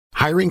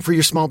Hiring for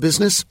your small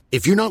business?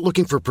 If you're not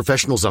looking for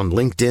professionals on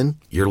LinkedIn,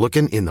 you're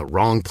looking in the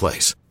wrong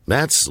place.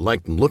 That's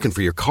like looking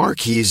for your car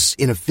keys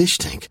in a fish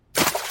tank.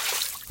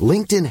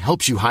 LinkedIn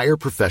helps you hire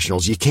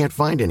professionals you can't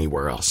find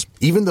anywhere else,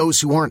 even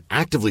those who aren't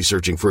actively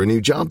searching for a new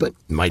job but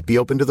might be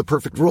open to the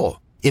perfect role.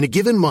 In a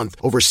given month,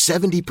 over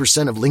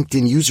 70% of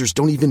LinkedIn users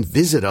don't even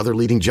visit other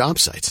leading job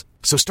sites.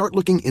 So start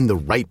looking in the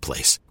right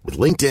place. With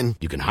LinkedIn,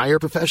 you can hire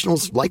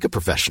professionals like a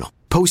professional.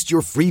 Post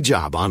your free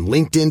job on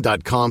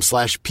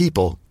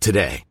linkedin.com/people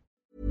today.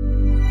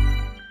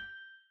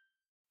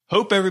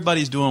 Hope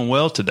everybody's doing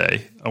well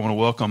today. I want to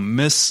welcome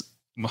Miss...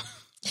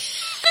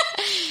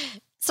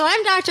 So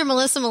I'm Dr.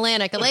 Melissa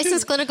Malanik, a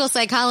licensed clinical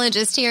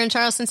psychologist here in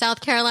Charleston,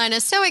 South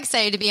Carolina. So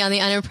excited to be on the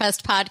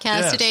Unimpressed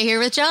podcast today here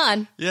with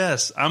John.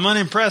 Yes, I'm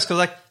unimpressed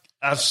because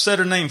I've said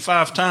her name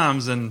 5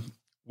 times and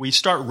we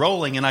start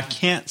rolling and I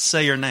can't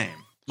say her name.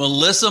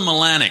 Melissa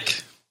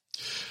Malanik.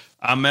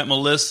 I met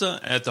Melissa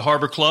at the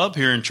Harbor Club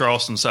here in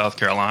Charleston, South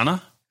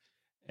Carolina.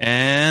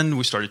 And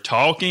we started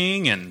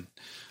talking, and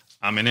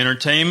I'm in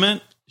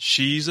entertainment.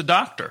 She's a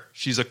doctor.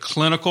 She's a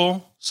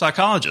clinical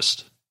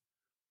psychologist,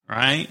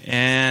 right?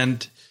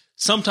 And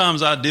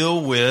sometimes I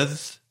deal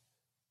with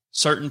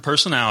certain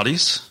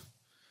personalities.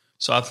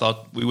 So I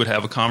thought we would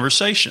have a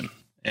conversation.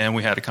 And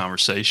we had a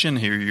conversation.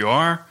 Here you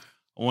are.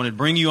 I wanted to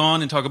bring you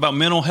on and talk about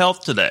mental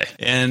health today.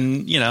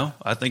 And, you know,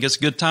 I think it's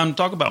a good time to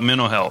talk about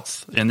mental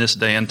health in this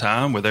day and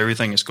time with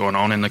everything that's going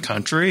on in the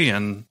country.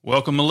 And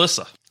welcome,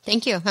 Melissa.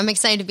 Thank you. I'm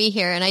excited to be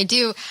here. And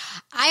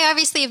I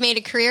obviously have made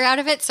a career out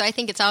of it, so I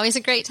think it's always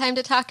a great time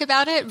to talk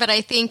about it. But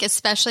I think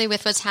especially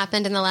with what's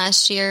happened in the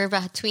last year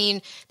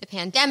between the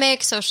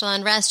pandemic, social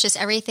unrest,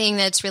 just everything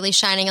that's really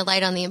shining a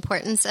light on the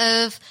importance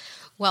of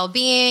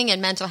well-being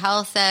and mental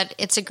health, that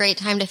it's a great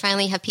time to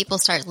finally have people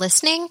start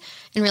listening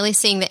and really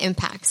seeing the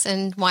impacts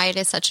and why it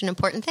is such an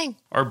important thing.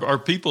 Are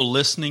people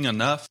listening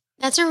enough?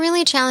 That's a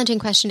really challenging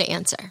question to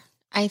answer.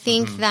 I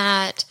think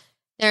that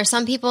there are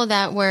some people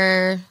that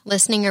were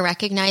listening or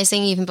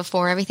recognizing even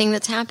before everything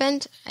that's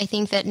happened. I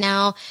think that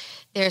now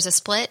there's a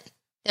split.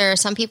 There are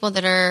some people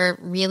that are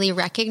really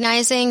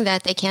recognizing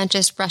that they can't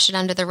just brush it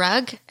under the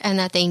rug and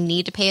that they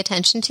need to pay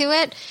attention to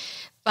it.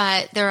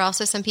 But there are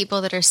also some people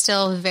that are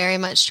still very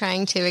much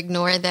trying to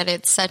ignore that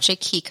it's such a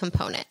key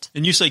component.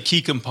 And you say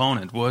key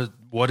component.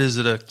 What is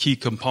it a key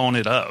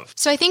component of?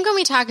 So I think when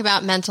we talk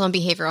about mental and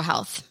behavioral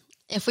health,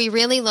 if we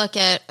really look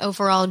at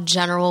overall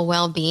general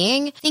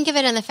well-being, think of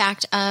it in the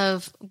fact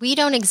of we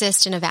don't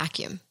exist in a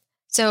vacuum.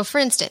 So for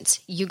instance,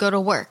 you go to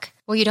work.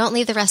 Well, you don't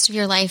leave the rest of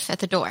your life at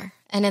the door.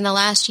 And in the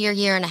last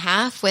year and a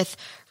half with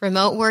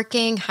remote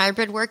working,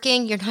 hybrid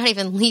working, you're not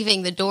even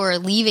leaving the door,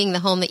 leaving the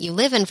home that you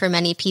live in for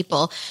many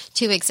people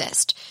to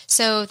exist.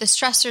 So the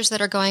stressors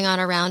that are going on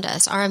around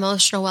us, our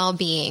emotional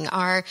well-being,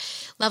 our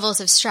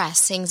levels of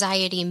stress,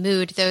 anxiety,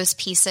 mood, those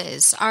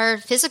pieces, our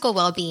physical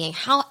well-being,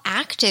 how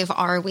active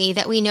are we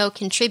that we know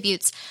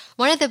contributes.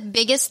 One of the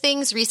biggest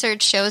things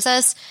research shows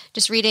us,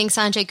 just reading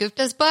Sanjay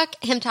Gupta's book,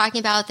 him talking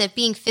about that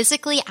being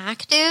physically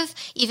active,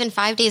 even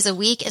 5 days a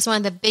week, is one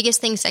of the biggest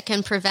things that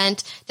can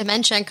prevent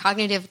dementia and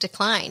cognitive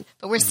decline.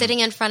 But we're sitting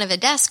in front of a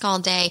desk all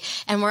day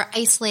and we're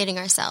isolating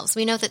ourselves.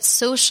 We know that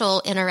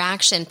social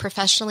interaction,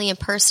 professionally and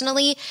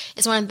personally,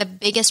 is one of the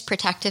biggest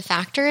protective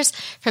factors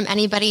from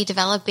anybody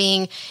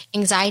developing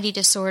anxiety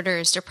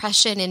disorders,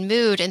 depression, and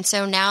mood. And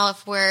so now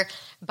if we're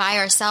by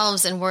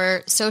ourselves and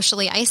we're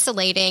socially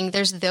isolating,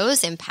 there's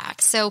those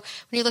impacts. So when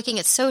you're looking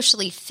at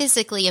socially,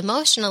 physically,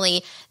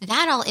 emotionally,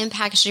 that all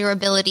impacts your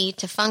ability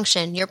to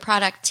function, your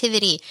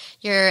productivity,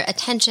 your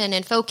attention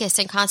and focus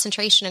and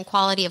concentration and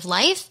quality of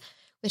life,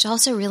 which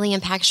also really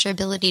impacts your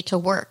ability to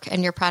work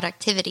and your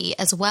productivity,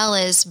 as well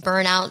as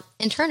burnout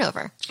and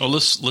turnover. Well,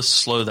 let's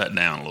slow that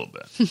down a little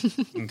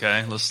bit.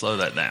 Okay, let's slow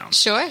that down.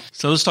 Sure.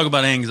 So let's talk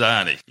about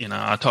anxiety. You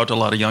know, I talk to a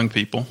lot of young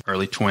people,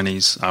 early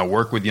 20s. I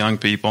work with young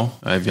people.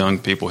 I have young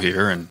people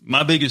here. And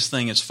my biggest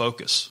thing is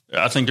focus.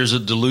 I think there's a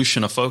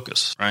dilution of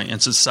focus, right, in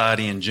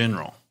society in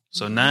general.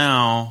 So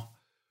now,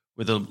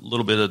 with a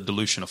little bit of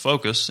dilution of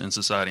focus in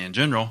society in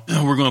general,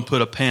 we're going to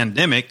put a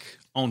pandemic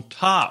on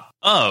top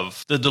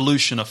of the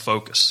dilution of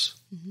focus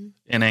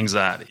and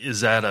anxiety.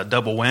 Is that a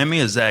double whammy?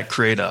 Does that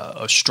create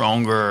a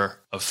stronger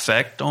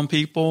effect on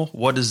people?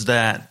 What's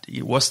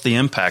the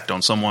impact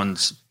on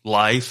someone's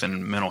life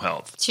and mental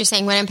health? So you're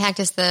saying what impact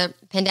does the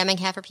pandemic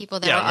have for people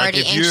that are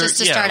already anxious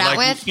to start out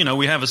with? You know,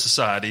 we have a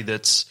society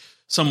that's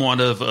somewhat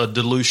of a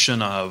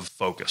dilution of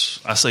focus.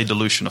 I say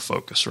dilution of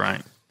focus,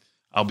 right?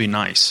 I'll be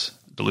nice.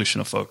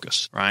 Dilution of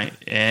focus, right?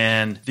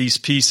 And these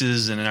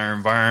pieces in our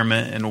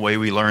environment and the way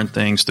we learn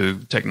things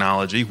through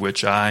technology,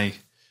 which I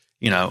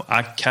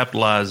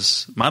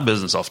capitalize my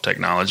business off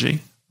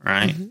technology,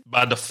 right?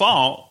 By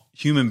default,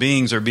 human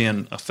beings are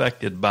being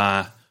affected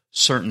by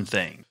certain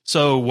things.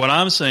 So what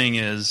I'm saying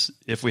is,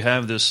 if we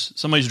have this,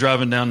 somebody's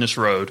driving down this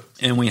road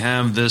and we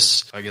have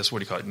this, I guess,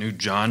 new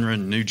genre,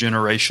 new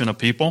generation of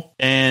people,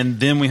 and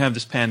then we have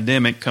this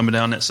pandemic coming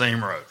down that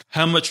same road,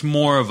 how much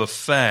more of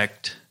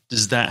effect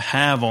does that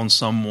have on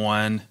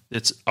someone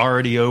that's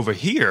already over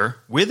here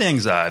with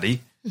anxiety,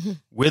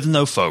 with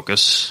no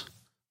focus,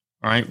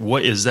 All right.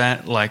 What is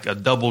that, like a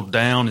double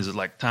down? Is it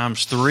like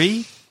times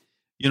 3?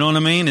 You know what I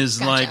mean? Is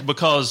Gotcha. like,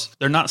 because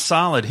they're not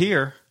solid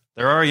here.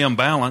 They're already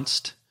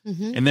unbalanced.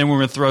 Mm-hmm. And then we're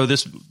going to throw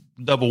this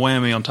double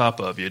whammy on top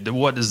of you.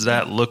 What does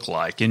that look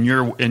like in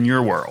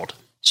your world?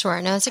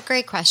 Sure. No, it's a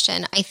great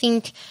question. I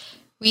think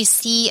we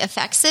see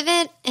effects of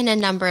it in a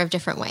number of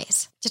different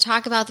ways. To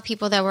talk about the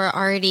people that were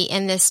already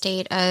in this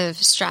state of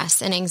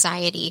stress and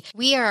anxiety,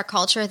 we are a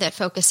culture that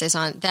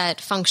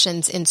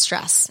functions in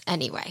stress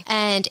anyway.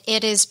 And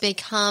it has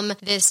become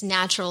this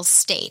natural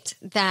state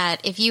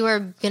that if you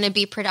are going to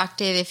be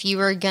productive, if you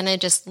are going to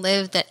just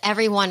live, that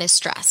everyone is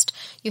stressed.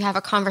 You have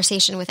a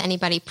conversation with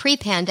anybody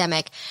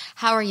pre-pandemic.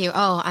 How are you?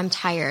 Oh, I'm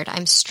tired.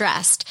 I'm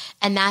stressed.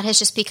 And that has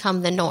just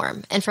become the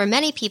norm. And for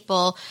many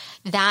people,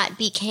 that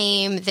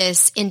became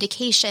this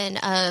indication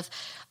of,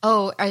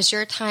 oh, is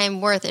your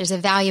time worth? Is it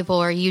valuable?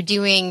 Are you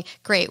doing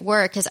great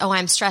work? Because, oh,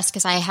 I'm stressed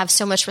because I have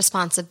so much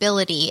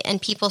responsibility.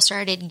 And people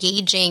started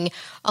gauging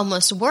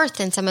almost worth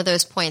in some of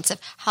those points of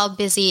how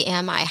busy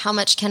am I? How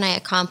much can I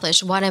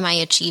accomplish? What am I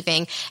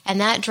achieving?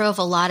 And that drove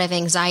a lot of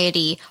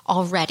anxiety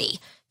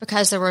already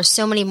because there were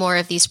so many more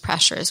of these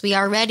pressures. We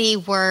already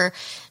were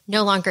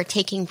no longer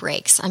taking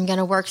breaks. I'm going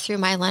to work through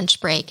my lunch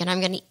break and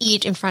I'm going to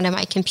eat in front of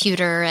my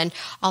computer and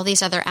all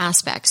these other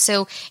aspects.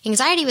 So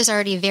anxiety was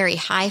already very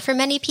high for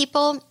many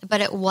people,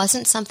 but it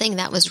wasn't something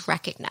that was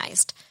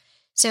recognized.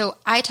 So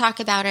I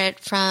talk about it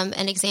from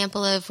an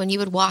example of when you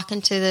would walk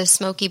into the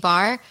smoky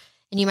bar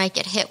and you might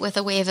get hit with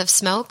a wave of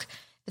smoke,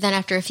 but then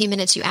after a few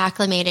minutes you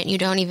acclimate it and you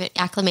don't even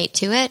acclimate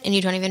to it and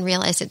you don't even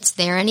realize it's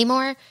there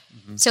anymore.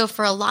 Mm-hmm. So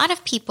for a lot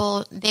of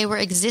people, they were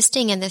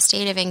existing in this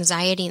state of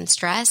anxiety and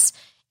stress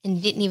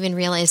and didn't even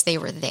realize they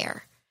were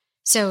there.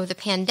 So the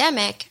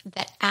pandemic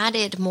that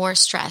added more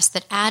stress,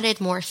 that added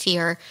more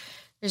fear.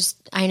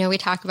 I know we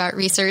talk about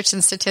research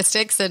and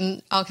statistics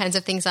and all kinds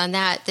of things on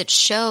that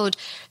showed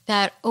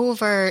that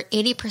over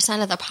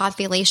 80% of the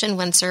population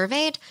when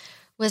surveyed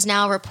was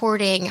now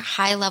reporting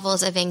high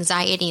levels of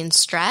anxiety and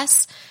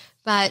stress.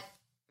 But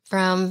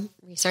from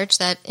research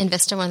that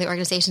Envista, one of the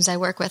organizations I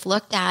work with,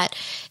 looked at,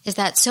 is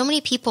that so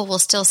many people will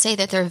still say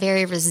that they're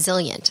very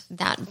resilient.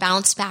 That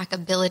bounce back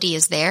ability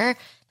is there.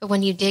 But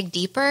when you dig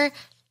deeper,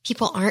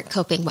 people aren't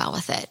coping well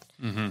with it.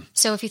 Mm-hmm.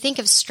 So if you think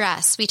of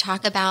stress, we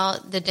talk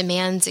about the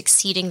demands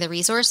exceeding the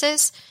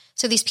resources.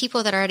 So these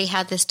people that already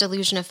had this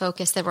delusion of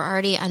focus, that were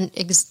already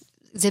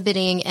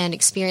exhibiting and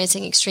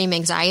experiencing extreme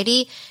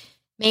anxiety,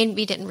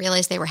 maybe didn't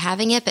realize they were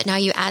having it, but now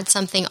you add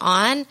something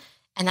on,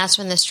 and that's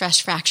when the stress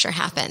fracture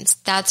happens.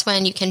 That's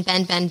when you can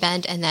bend, and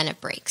then it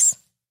breaks.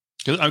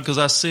 Because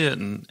I see it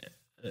in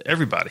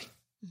everybody.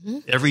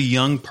 Mm-hmm. Every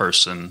young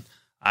person,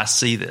 I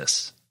see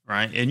this.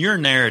 Right. And your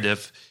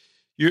narrative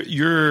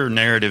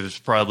is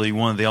probably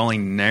one of the only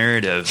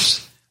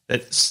narratives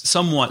that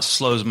somewhat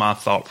slows my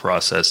thought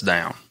process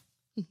down.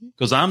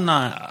 Because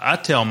I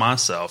tell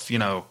myself,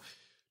 to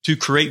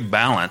create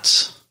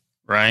balance,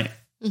 right?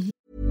 Mm-hmm.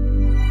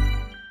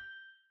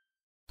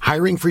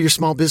 Hiring for your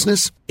small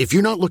business? If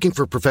you're not looking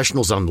for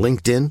professionals on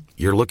LinkedIn,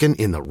 you're looking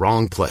in the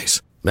wrong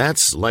place.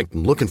 That's like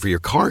looking for your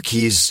car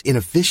keys in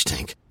a fish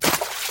tank.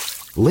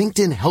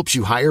 LinkedIn helps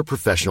you hire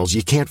professionals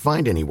you can't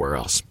find anywhere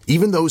else,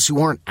 even those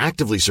who aren't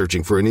actively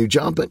searching for a new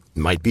job but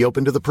might be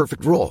open to the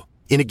perfect role.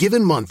 In a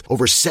given month,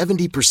 over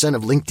 70%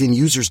 of LinkedIn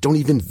users don't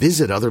even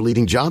visit other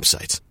leading job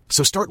sites.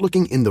 So start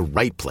looking in the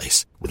right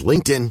place. With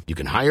LinkedIn, you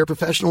can hire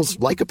professionals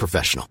like a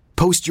professional.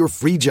 Post your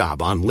free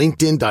job on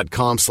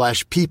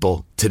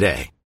linkedin.com/people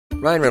today.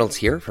 Ryan Reynolds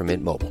here from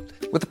Mint Mobile.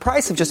 With the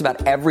price of just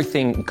about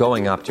everything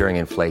going up during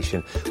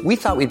inflation, we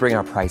thought we'd bring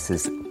our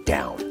prices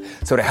down.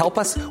 So to help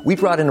us, we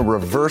brought in a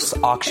reverse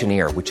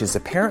auctioneer, which is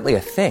apparently a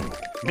thing.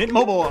 Mint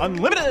Mobile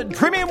Unlimited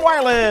Premium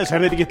Wireless. How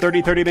to get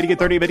 30, 30, bit to get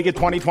 30, bit to get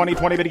 20, 20,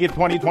 20, bit to get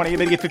 20, 20,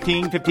 bit to get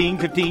 15, 15,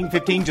 15,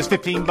 15, just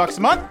 $15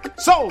 a month?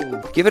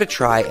 Sold! Give it a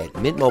try at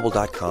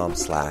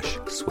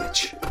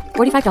mintmobile.com/switch.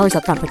 $45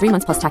 up front for 3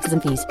 months plus taxes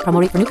and fees.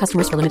 Promo rate for new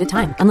customers for limited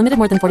time. Unlimited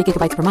more than 40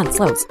 gigabytes per month.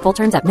 Slows full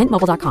terms at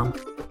mintmobile.com.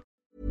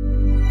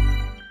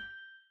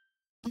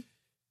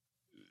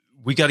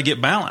 We got to get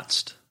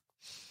balanced.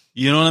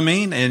 You know what I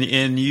mean?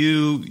 And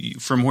you,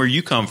 from where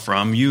you come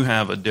from, you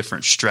have a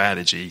different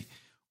strategy,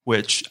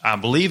 which I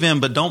believe in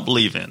but don't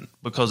believe in,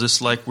 because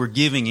it's like we're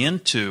giving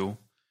into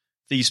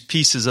these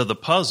pieces of the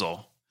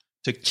puzzle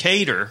to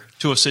cater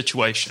to a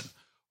situation.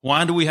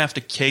 Why do we have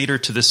to cater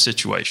to this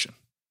situation?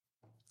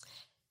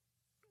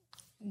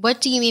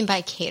 What do you mean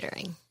by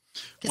catering?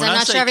 Because I'm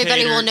not sure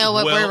everybody will know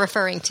what we're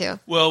referring to.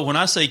 Well, when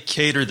I say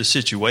cater the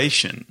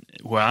situation,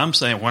 well, I'm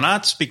saying when I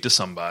speak to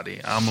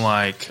somebody, I'm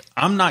like,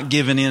 I'm not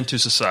giving in to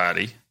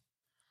society,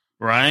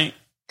 right?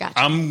 Gotcha.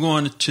 I'm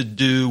going to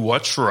do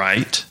what's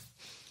right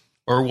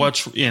or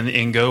what's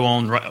and go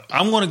on right.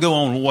 I'm going to go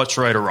on what's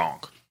right or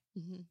wrong,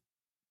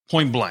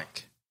 point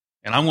blank.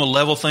 And I'm going to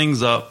level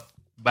things up,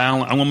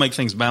 I'm going to make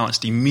things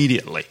balanced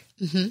immediately,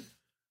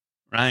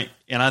 right?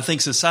 And I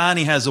think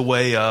society has a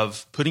way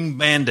of putting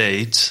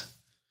Band-Aids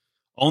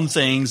on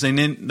things and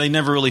then they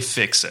never really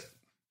fix it.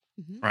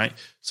 Right.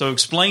 So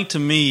explain to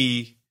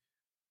me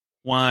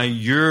why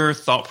your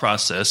thought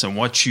process and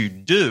what you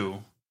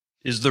do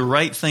is the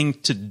right thing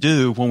to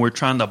do when we're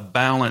trying to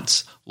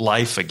balance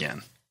life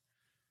again?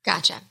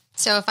 Gotcha.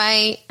 So if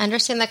I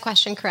understand that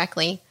question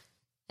correctly,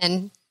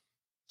 and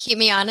keep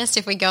me honest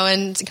if we go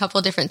in a couple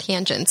of different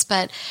tangents,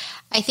 but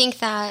I think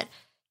that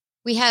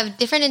we have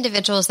different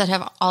individuals that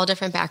have all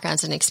different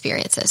backgrounds and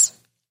experiences.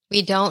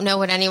 We don't know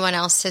what anyone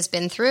else has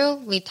been through.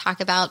 We talk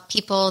about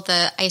people,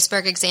 the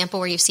iceberg example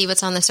where you see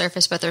what's on the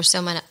surface, but there's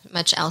so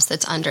much else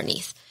that's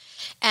underneath.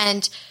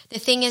 And the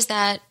thing is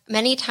that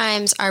many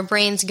times our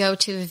brains go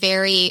to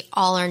very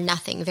all or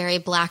nothing, very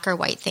black or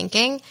white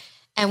thinking,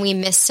 and we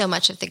miss so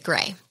much of the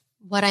gray.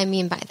 What I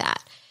mean by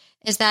that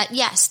is that,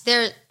 yes,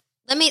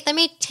 let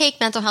me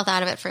take mental health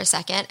out of it for a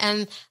second,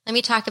 and let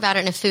me talk about it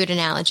in a food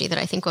analogy that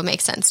I think will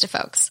make sense to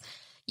folks.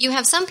 You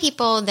have some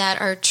people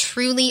that are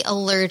truly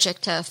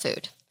allergic to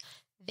food.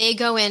 They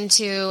go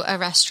into a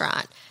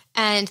restaurant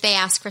and they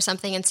ask for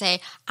something and say,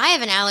 I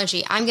have an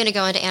allergy. I'm going to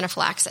go into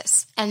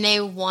anaphylaxis. And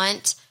they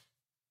want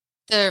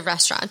the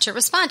restaurant to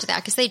respond to that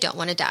because they don't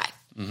want to die.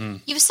 Mm-hmm.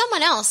 You have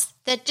someone else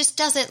that just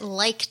doesn't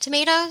like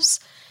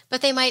tomatoes,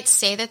 but they might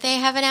say that they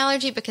have an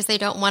allergy because they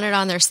don't want it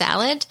on their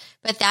salad,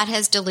 but that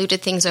has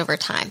diluted things over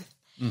time.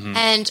 Mm-hmm.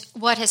 And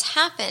what has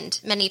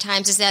happened many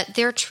times is that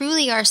there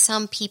truly are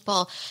some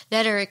people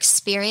that are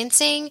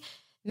experiencing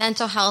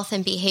mental health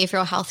and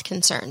behavioral health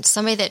concerns,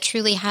 somebody that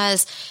truly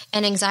has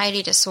an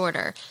anxiety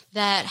disorder,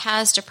 that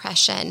has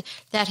depression,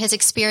 that has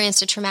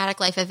experienced a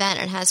traumatic life event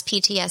and has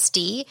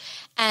PTSD.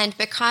 And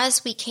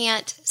because we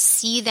can't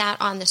see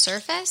that on the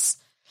surface,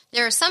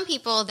 there are some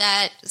people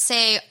that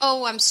say,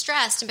 oh, I'm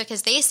stressed. And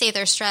because they say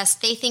they're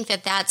stressed, they think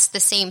that that's the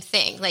same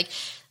thing. Like,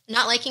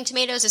 not liking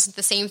tomatoes isn't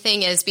the same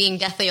thing as being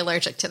deathly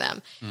allergic to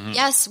them. Mm-hmm.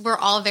 Yes, we're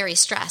all very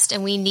stressed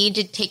and we need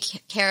to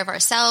take care of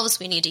ourselves.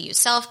 We need to use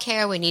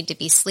self-care. We need to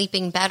be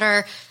sleeping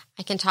better.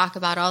 I can talk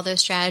about all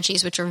those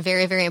strategies, which are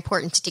very, very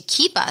important to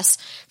keep us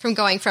from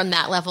going from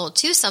that level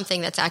to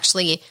something that's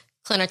actually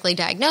clinically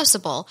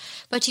diagnosable.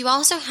 But you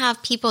also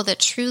have people that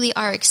truly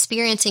are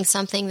experiencing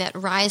something that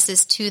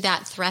rises to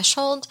that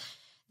threshold,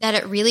 that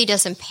it really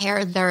does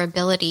impair their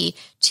ability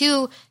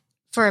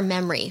for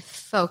memory,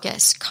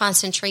 focus,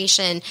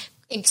 concentration,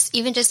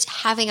 even just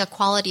having a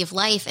quality of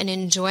life and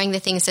enjoying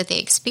the things that they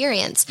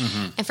experience.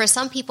 Mm-hmm. And for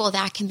some people,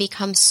 that can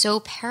become so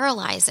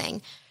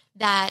paralyzing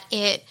that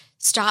it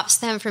stops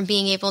them from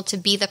being able to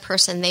be the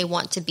person they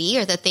want to be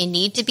or that they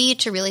need to be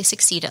to really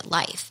succeed at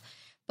life.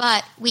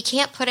 But we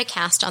can't put a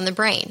cast on the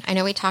brain. I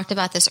know we talked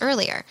about this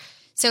earlier.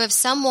 So if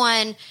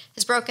someone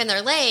has broken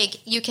their leg,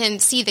 you can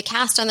see the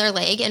cast on their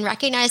leg and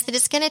recognize that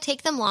it's going to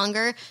take them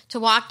longer to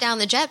walk down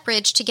the jet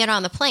bridge to get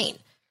on the plane.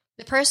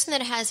 The person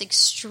that has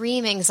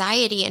extreme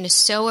anxiety and is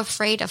so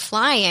afraid of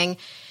flying,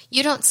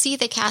 you don't see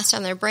the cast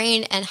on their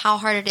brain and how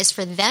hard it is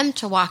for them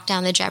to walk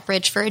down the jet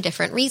bridge for a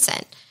different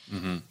reason.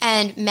 Mm-hmm.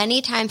 And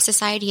many times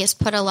society has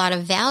put a lot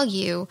of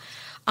value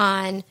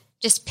on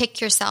just pick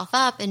yourself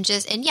up and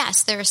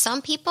yes, there are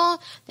some people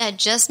that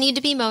just need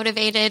to be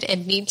motivated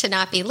and need to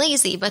not be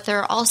lazy, but there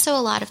are also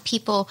a lot of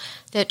people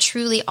that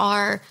truly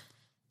are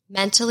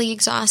mentally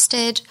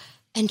exhausted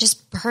and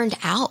just burned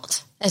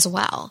out as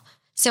well.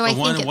 So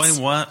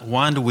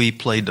why do we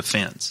play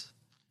defense?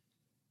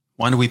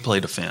 Why do we play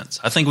defense?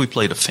 I think we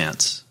play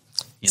defense.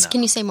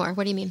 Can you say more?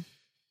 What do you mean?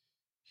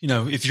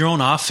 If you're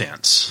on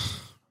offense,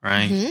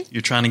 right, mm-hmm.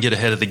 you're trying to get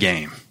ahead of the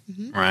game,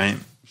 mm-hmm. right?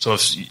 So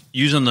if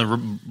using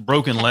the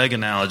broken leg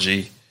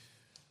analogy,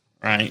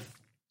 right?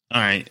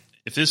 All right.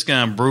 If this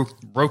guy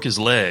broke his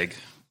leg,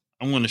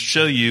 I'm going to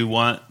show you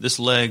what this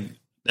leg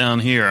down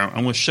here,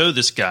 I'm going to show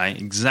this guy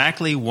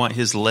exactly what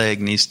his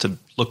leg needs to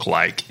look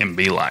like and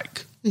be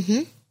like.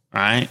 Mm-hmm.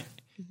 Right?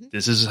 Mm-hmm.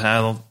 This is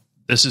how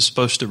this is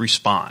supposed to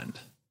respond.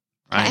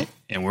 Right? Okay.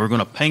 And we're going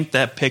to paint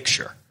that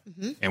picture.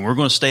 Mm-hmm. And we're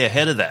going to stay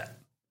ahead of that.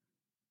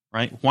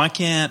 Right? Why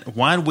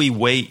do we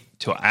wait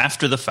till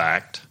after the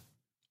fact,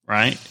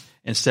 right?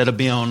 Instead of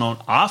being on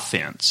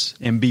offense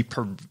and be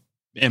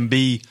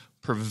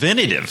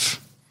preventative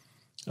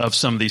of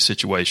some of these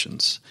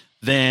situations,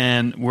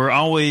 then we're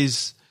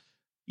always,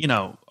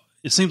 it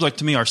seems like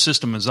to me our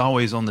system is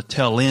always on the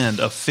tail end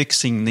of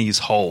fixing these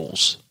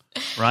holes,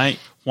 right?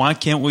 Why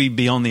can't we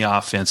be on the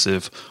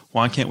offensive?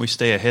 Why can't we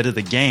stay ahead of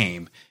the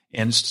game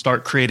and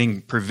start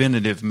creating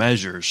preventative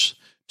measures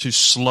to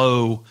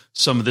slow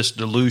some of this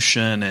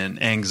dilution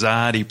and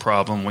anxiety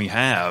problem we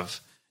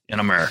have in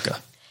America?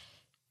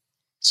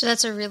 So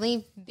that's a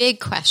really big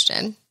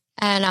question,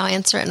 and I'll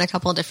answer it in a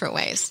couple different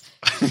ways.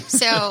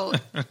 So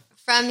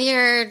from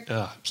your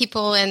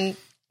people in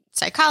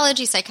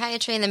psychology,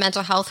 psychiatry, and the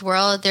mental health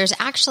world, there's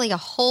actually a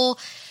whole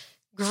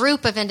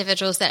group of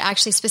individuals that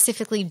actually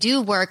specifically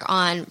do work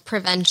on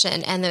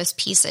prevention and those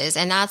pieces.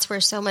 And that's where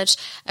so much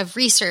of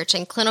research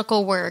and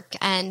clinical work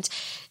and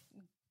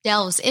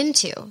delves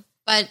into.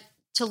 But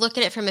to look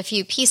at it from a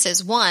few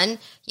pieces, one,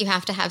 you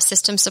have to have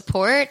system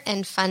support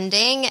and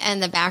funding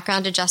and the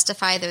background to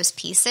justify those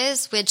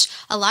pieces, which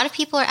a lot of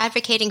people are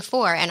advocating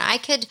for. And I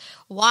could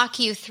walk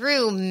you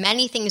through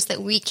many things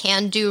that we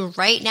can do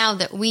right now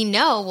that we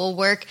know will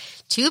work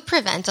to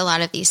prevent a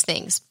lot of these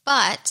things.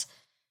 But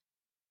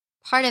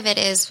part of it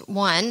is,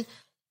 one,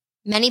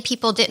 Many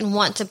people didn't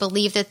want to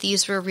believe that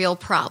these were real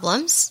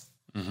problems.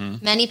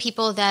 Many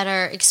people that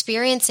are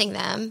experiencing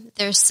them,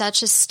 there's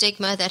such a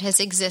stigma that has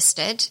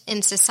existed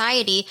in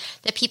society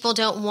that people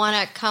don't want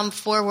to come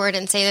forward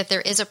and say that there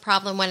is a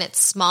problem when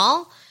it's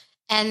small,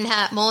 and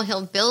that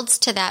molehill builds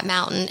to that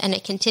mountain and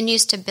it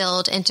continues to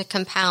build and to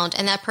compound.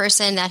 And that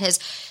person that has,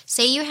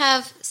 say you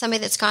have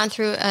somebody that's gone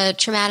through a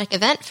traumatic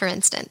event, for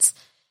instance,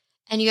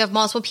 and you have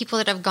multiple people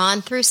that have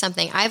gone through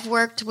something. I've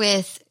worked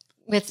with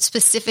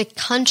specific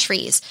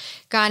countries,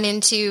 gone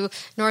into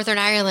Northern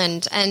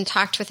Ireland and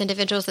talked with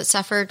individuals that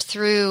suffered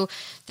through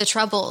the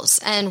Troubles,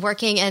 and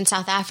working in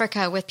South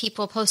Africa with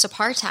people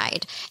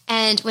post-apartheid.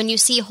 And when you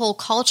see whole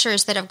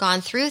cultures that have gone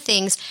through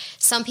things,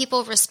 some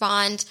people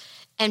respond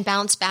and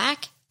bounce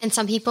back, and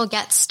some people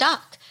get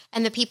stuck.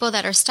 And the people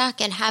that are stuck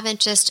and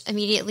haven't just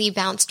immediately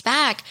bounced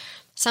back,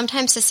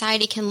 sometimes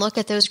society can look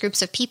at those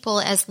groups of people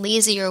as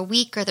lazy or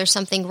weak, or there's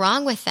something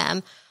wrong with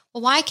them.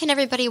 Well, why can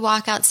everybody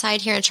walk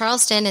outside here in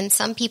Charleston and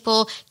some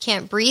people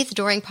can't breathe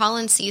during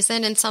pollen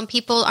season and some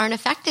people aren't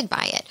affected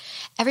by it?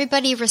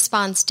 Everybody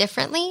responds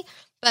differently,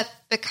 but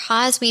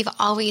because we've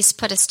always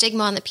put a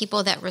stigma on the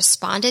people that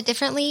responded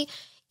differently,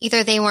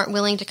 either they weren't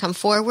willing to come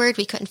forward,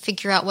 we couldn't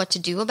figure out what to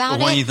do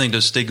about it. Why do you think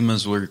those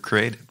stigmas were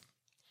created?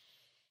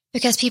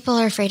 Because people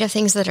are afraid of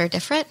things that are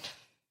different.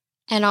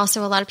 And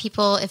also a lot of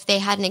people, if they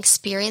hadn't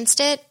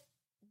experienced it,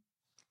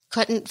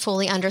 couldn't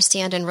fully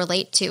understand and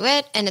relate to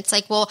it. And it's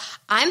like, well,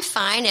 I'm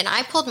fine and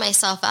I pulled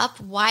myself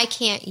up. Why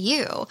can't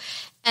you?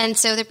 And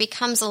so there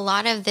becomes a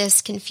lot of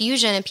this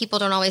confusion and people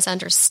don't always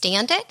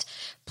understand it.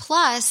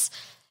 Plus,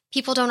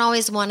 people don't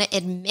always want to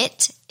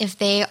admit if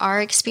they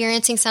are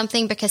experiencing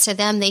something, because to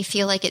them, they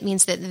feel like it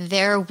means that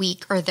they're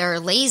weak or they're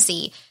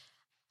lazy.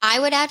 I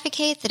would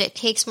advocate that it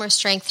takes more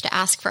strength to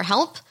ask for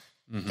help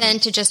than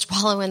to just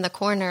wallow in the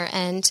corner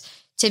and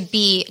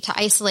to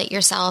isolate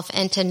yourself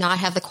and to not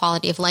have the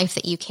quality of life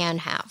that you can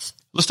have.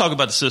 Let's talk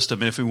about the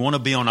system. If we want to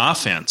be on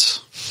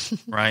offense,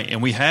 right,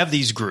 and we have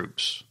these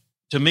groups,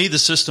 to me, the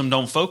system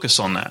don't focus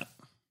on that.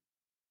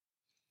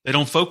 They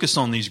don't focus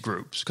on these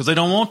groups because they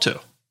don't want to.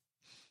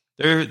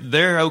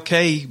 They're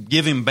okay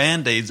giving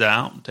Band-Aids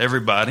out to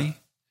everybody,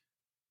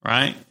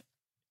 right,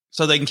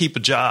 so they can keep a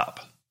job,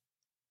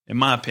 in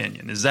my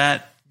opinion. Is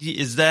that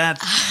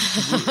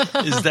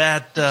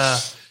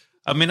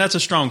I mean, that's a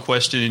strong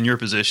question in your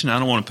position. I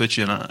don't want to put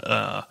you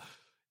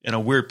in a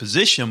weird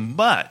position,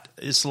 but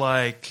it's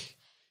like,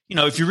 you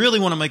know, if you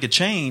really want to make a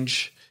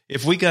change,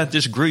 if we got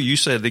this group, you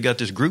said they got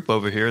this group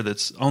over here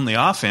that's on the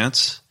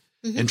offense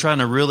and trying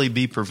to really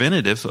be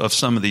preventative of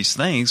some of these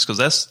things, because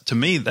that's, to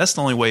me, that's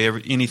the only way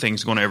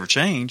anything's going to ever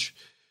change.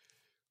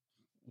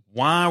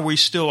 Why are we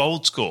still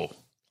old school?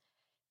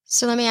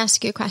 So let me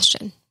ask you a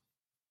question.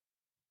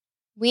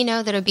 We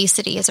know that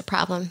obesity is a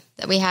problem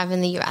that we have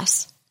in the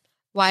U.S.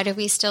 Why do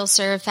we still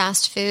serve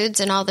fast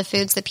foods and all the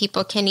foods that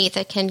people can eat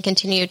that can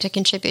continue to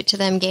contribute to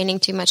them gaining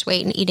too much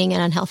weight and eating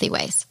in unhealthy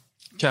ways?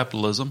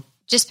 Capitalism.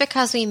 Just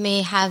because we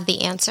may have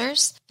the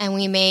answers and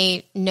we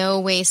may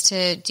know ways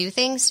to do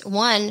things,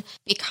 one,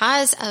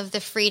 because of the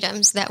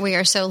freedoms that we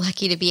are so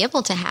lucky to be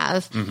able to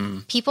have,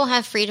 people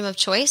have freedom of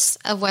choice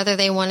of whether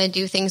they want to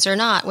do things or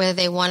not, whether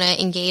they want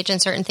to engage in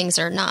certain things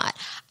or not.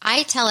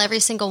 I tell every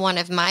single one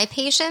of my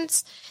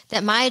patients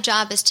that my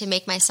job is to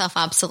make myself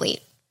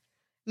obsolete.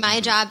 My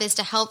job is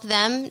to help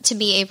them to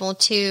be able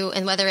to,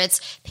 and whether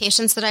it's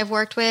patients that I've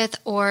worked with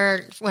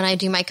or when I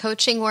do my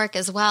coaching work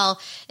as well,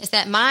 is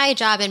that my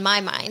job in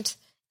my mind,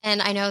 and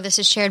I know this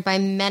is shared by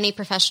many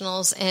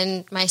professionals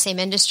in my same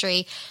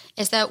industry,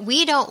 is that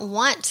we don't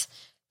want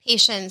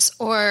patients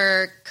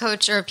or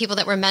coach or people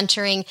that we're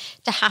mentoring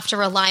to have to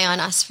rely on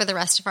us for the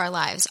rest of our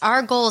lives.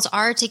 Our goals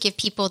are to give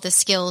people the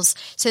skills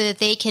so that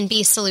they can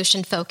be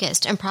solution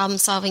focused and problem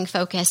solving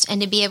focused,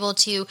 and to be able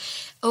to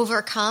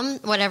overcome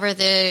whatever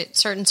the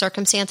certain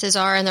circumstances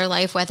are in their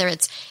life, whether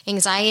it's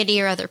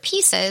anxiety or other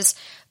pieces,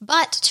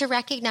 but to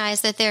recognize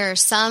that there are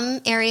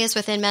some areas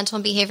within mental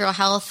and behavioral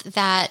health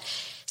that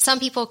some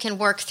people can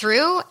work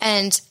through,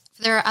 and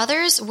there are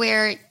others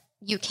where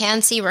you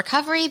can see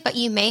recovery, but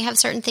you may have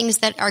certain things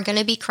that are going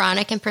to be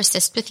chronic and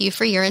persist with you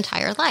for your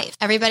entire life.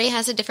 Everybody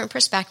has a different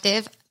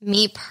perspective.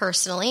 Me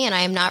personally, and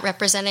I am not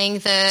representing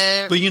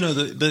the... But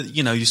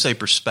you say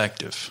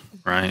perspective,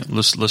 right?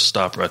 Let's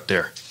stop right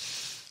there.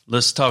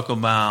 Let's talk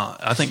about,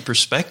 I think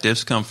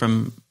perspectives come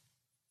from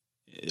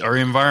our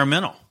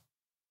environmental,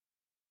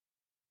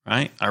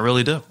 right? I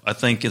really do. I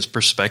think its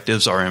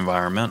perspectives are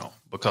environmental,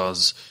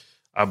 because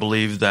I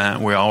believe that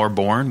we all are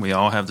born, we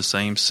all have the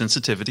same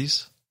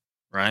sensitivities,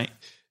 right?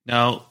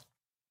 Now,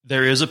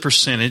 there is a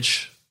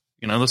percentage,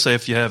 let's say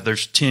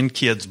there's 10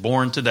 kids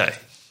born today,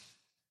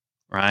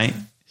 right?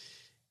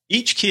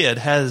 Each kid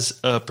has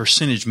a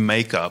percentage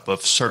makeup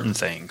of certain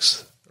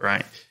things,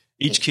 right?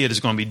 Each kid is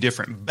going to be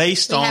different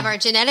based on... We have our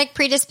genetic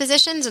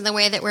predispositions and the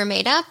way that we're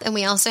made up, and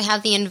we also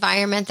have the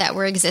environment that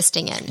we're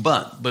existing in.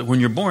 But when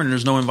you're born,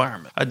 there's no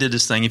environment. I did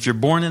this thing. If you're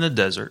born in a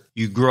desert,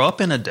 you grow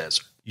up in a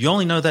desert, you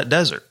only know that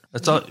desert.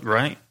 That's all,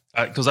 right?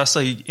 Because I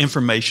say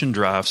information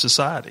drives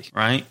society,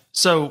 right?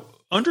 So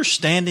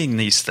understanding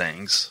these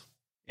things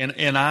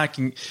And I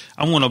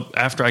want to,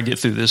 after I get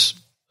through this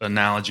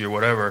analogy or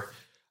whatever,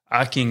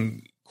 I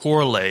can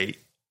correlate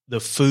the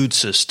food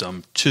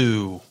system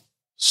to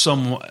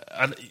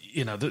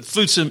the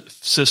food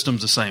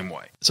system's the same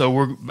way. So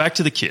we're back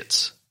to the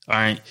kids. All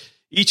right.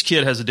 Each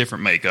kid has a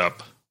different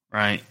makeup,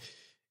 right?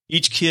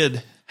 Each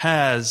kid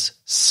has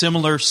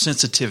similar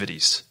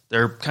sensitivities.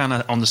 They're kind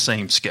of on the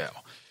same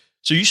scale.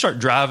 So you start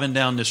driving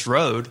down this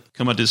road,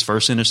 come at this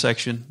first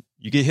intersection,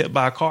 you get hit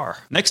by a car.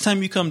 Next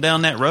time you come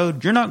down that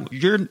road, you're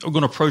going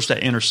to approach that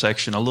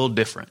intersection a little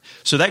different.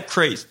 So that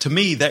creates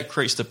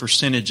the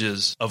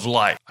percentages of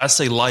life. I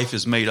say life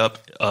is made up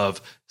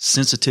of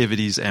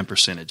sensitivities and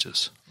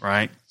percentages,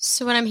 right?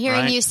 So what I'm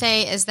hearing you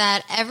say is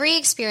that every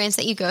experience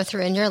that you go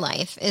through in your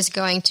life is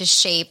going to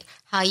shape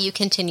how you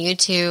continue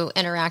to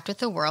interact with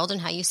the world and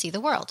how you see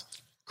the world.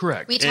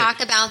 Correct. We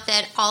talk about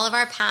that all of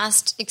our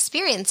past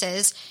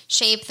experiences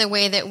shape the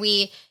way that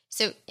we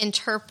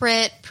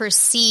interpret,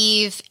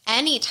 perceive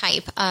any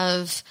type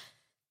of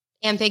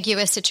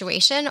ambiguous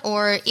situation,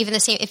 or even the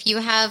same. If you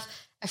have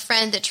a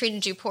friend that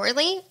treated you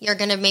poorly, you're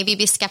going to maybe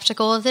be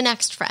skeptical of the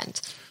next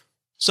friend.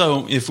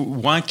 So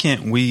why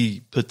can't we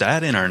put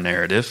that in our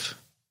narrative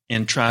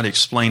and try to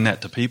explain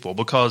that to people?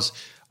 Because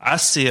I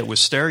see it with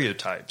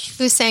stereotypes.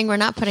 Who's saying we're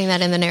not putting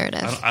that in the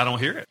narrative? I don't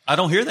hear it. I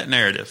don't hear that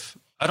narrative.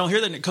 I don't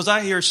hear that because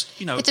I hear,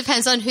 It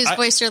depends on whose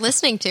voice you're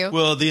listening to.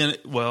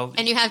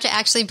 And you have to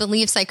actually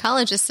believe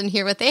psychologists and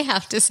hear what they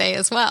have to say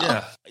as well.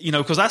 Yeah.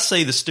 Because I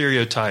say the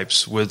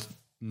stereotypes with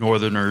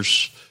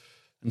Northerners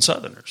and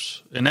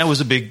Southerners. And that was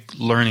a big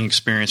learning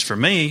experience for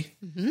me.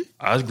 Mm-hmm.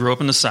 I grew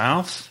up in the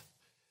South,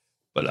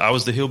 but I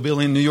was the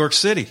hillbilly in New York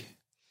City.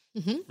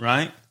 Mm-hmm.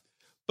 Right.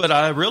 But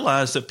I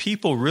realized that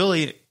people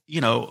really,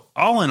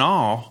 all in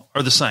all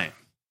are the same.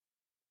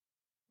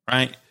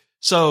 Right.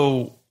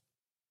 So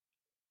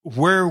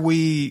where are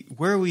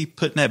we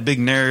putting that big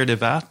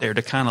narrative out there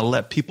to kind of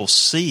let people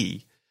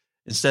see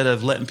instead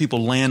of letting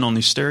people land on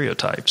these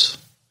stereotypes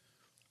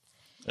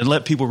and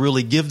let people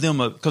really give them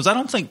because I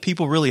don't think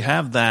people really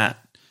have that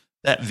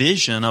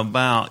vision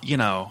about,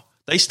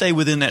 they stay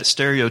within that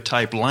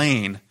stereotype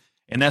lane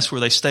and that's where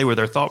they stay with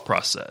their thought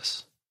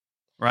process.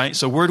 Right.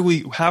 So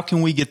how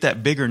can we get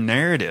that bigger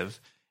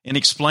narrative and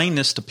explain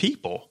this to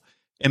people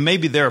and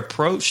maybe their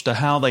approach to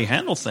how they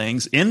handle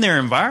things in their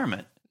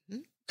environment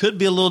could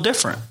be a little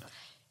different.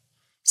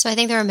 So I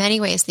think there are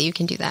many ways that you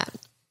can do that.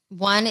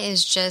 One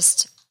is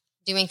just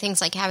doing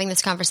things like having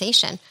this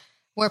conversation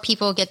where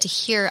people get to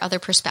hear other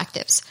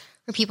perspectives,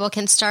 where people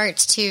can start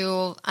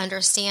to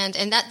understand.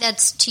 And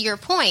that's to your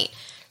point.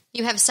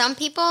 You have some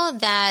people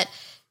that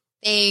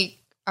they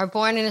are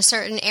born in a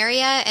certain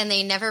area and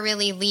they never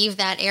really leave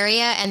that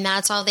area. And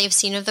that's all they've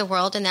seen of the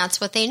world. And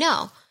that's what they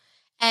know.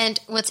 And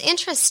what's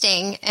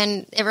interesting,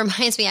 and it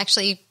reminds me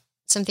actually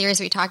some theories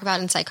we talk about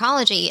in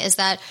psychology, is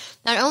that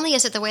not only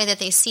is it the way that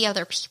they see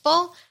other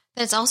people,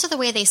 but it's also the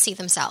way they see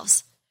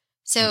themselves.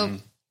 So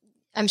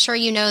I'm sure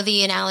you know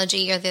the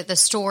analogy or the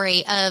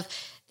story of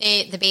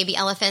the baby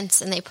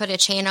elephants, and they put a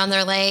chain on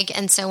their leg.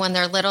 And so when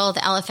they're little,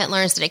 the elephant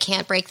learns that it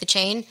can't break the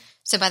chain.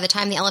 So by the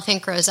time the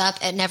elephant grows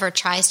up, it never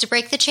tries to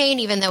break the chain,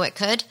 even though it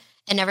could.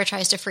 It never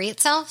tries to free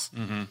itself.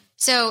 Mm-hmm.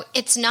 So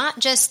it's not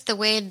just the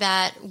way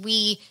that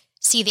we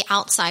see the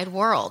outside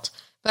world,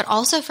 but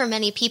also for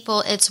many people,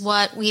 it's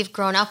what we've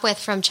grown up with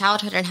from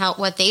childhood and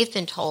what they've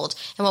been told.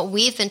 And what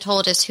we've been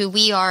told is who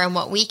we are and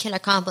what we can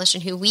accomplish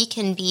and who we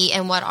can be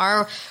and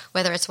whether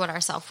it's what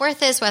our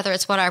self-worth is, whether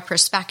it's what our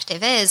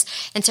perspective is.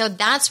 And so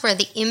that's where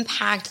the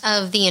impact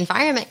of the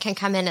environment can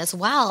come in as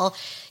well.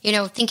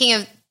 Thinking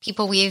of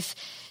people we've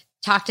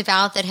talked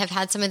about that have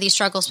had some of these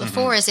struggles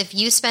before is if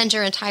you spend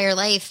your entire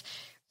life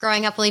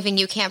growing up believing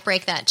you can't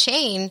break that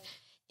chain,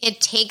 it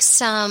takes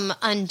some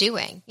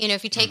undoing.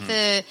 If you take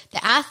the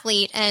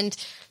athlete and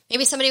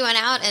maybe somebody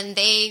went out and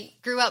they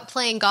grew up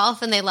playing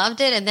golf and they loved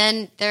it, and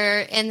then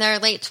they're in their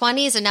late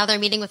 20s and now they're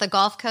meeting with a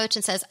golf coach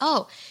and says,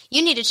 "Oh,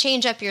 you need to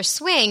change up your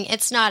swing.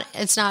 It's not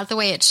the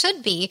way it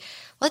should be."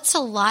 Well, it's a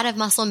lot of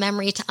muscle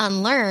memory to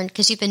unlearn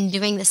because you've been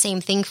doing the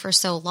same thing for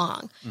so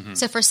long. Mm-hmm.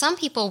 So for some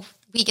people,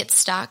 we get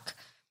stuck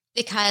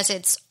because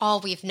it's all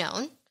we've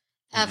known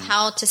of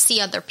how to see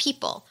other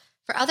people.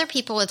 For other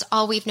people, it's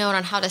all we've known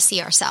on how to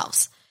see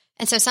ourselves.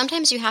 And so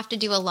sometimes you have to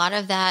do a lot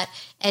of that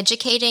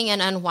educating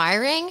and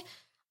unwiring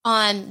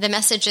on the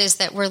messages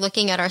that we're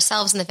looking at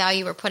ourselves and the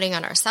value we're putting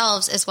on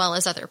ourselves as well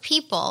as other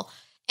people.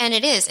 And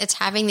it's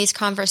having these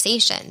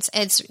conversations.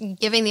 It's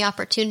giving the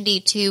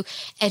opportunity to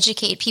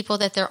educate people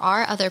that there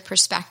are other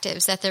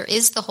perspectives, that there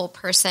is the whole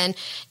person,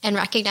 and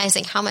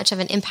recognizing how much of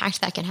an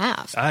impact that can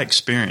have. I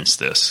experienced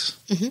this.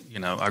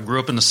 Mm-hmm. I grew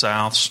up in the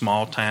South,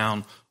 small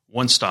town,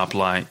 one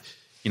stoplight,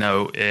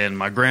 and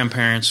my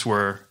grandparents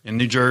were in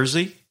New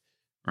Jersey,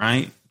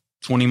 right?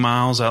 20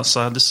 miles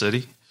outside the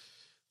city.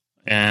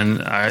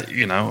 And I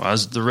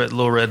was the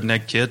little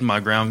redneck kid.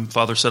 My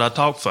grandfather said I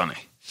talk funny,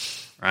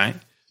 right?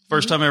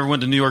 First time I ever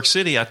went to New York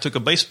City, I took a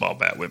baseball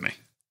bat with me,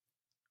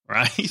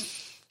 right?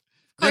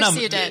 Of course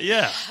you did.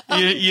 Yeah.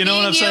 You know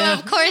what I'm saying?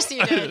 Of course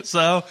you did.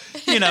 So,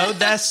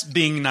 that's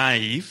being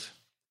naive.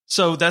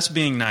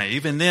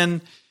 And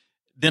then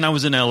then I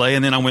was in LA,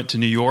 and then I went to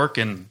New York,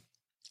 and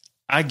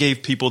I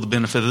gave people the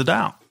benefit of the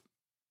doubt.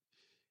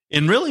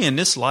 And really in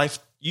this life,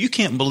 you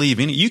can't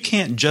you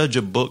can't judge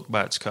a book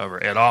by its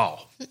cover at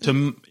all.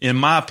 In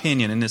my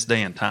opinion, in this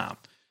day and time,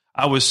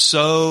 I was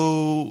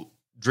so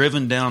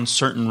driven down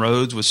certain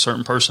roads with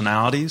certain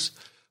personalities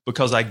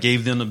because I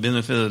gave them the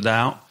benefit of the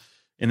doubt,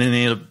 and then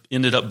they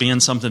ended up being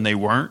something they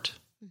weren't.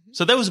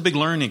 So that was a big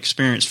learning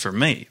experience for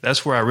me.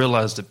 That's where I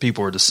realized that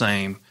people are the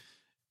same,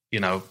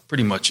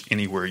 pretty much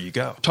anywhere you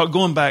go.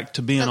 Going back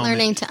to being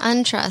learning to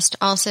untrust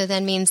also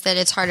then means that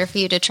it's harder for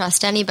you to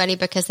trust anybody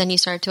because then you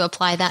start to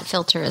apply that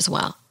filter as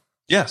well.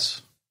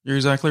 Yes, you're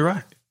exactly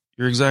right.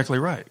 You're exactly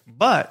right.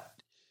 But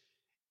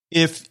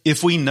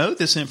if we know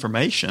this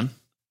information,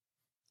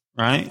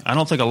 right? I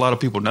don't think a lot of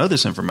people know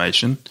this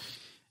information.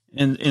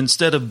 And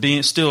instead of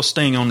still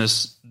staying on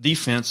this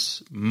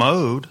defense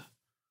mode,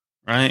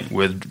 right,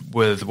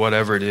 with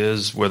whatever it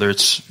is, whether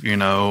it's,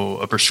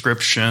 a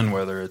prescription,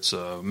 whether it's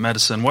a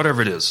medicine,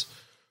 whatever it is,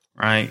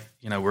 right?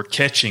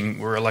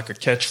 We're like a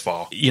catch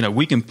fall.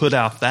 We can put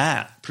out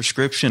that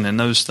prescription and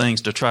those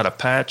things to try to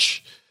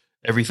patch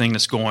everything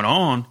that's going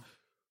on.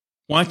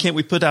 Why can't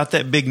we put out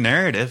that big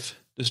narrative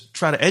to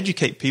try to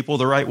educate people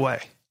the right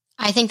way?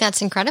 I think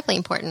that's incredibly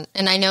important.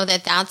 And I know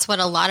that that's what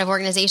a lot of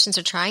organizations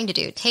are trying to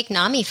do. Take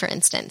NAMI, for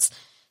instance.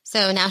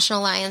 So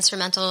National Alliance for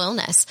Mental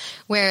Illness,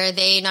 where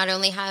they not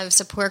only have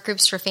support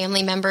groups for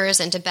family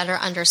members and to better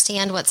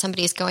understand what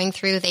somebody's going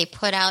through, they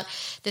put out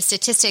the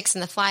statistics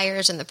and the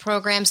flyers and the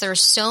programs. There are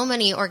so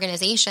many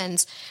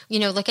organizations,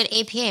 look at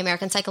APA,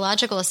 American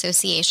Psychological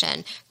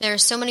Association. There are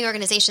so many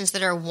organizations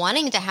that are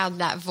wanting to have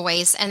that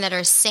voice and that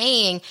are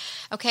saying,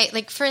 okay,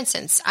 like for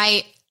instance,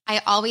 I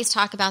always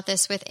talk about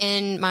this when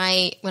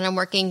I'm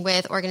working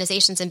with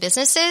organizations and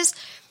businesses.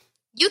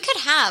 You could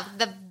have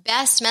the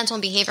best mental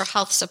and behavioral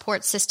health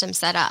support system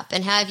set up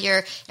and have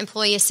your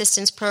employee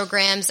assistance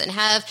programs and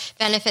have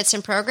benefits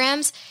and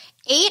programs.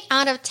 8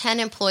 out of 10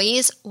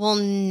 employees will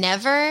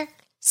never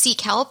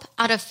seek help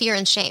out of fear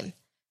and shame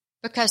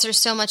because there's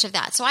so much of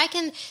that. So I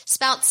can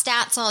spout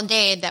stats all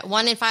day that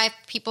 1 in 5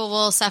 people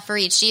will suffer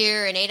each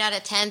year and 8 out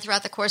of 10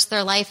 throughout the course of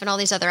their life and all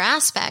these other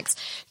aspects.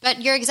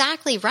 But you're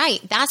exactly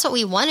right. That's what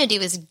we want to do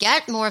is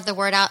get more of the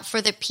word out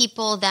for the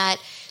people that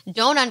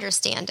don't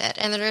understand it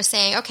and that are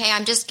saying, okay,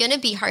 I'm just going to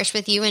be harsh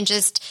with you and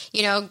just,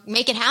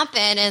 make it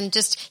happen and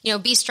just,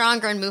 be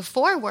stronger and move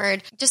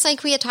forward. Just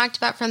like we had talked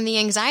about from the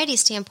anxiety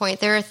standpoint,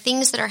 there are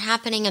things that are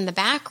happening in the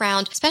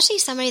background, especially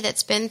somebody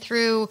that's been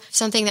through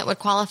something that would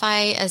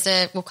qualify as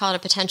we'll call it a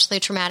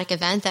potentially traumatic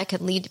event that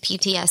could lead to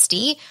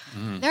PTSD.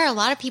 There are a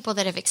lot of people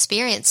that have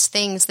experienced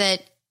things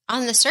that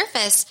on the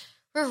surface,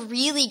 we're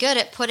really good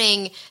at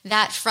putting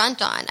that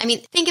front on. I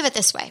mean, think of it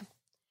this way.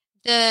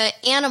 The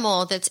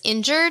animal that's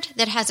injured,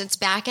 that has its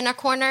back in a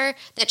corner,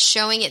 that's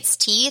showing its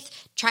teeth,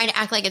 trying to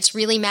act like it's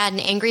really mad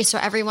and angry so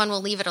everyone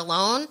will leave it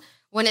alone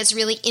when it's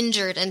really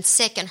injured and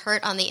sick and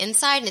hurt on the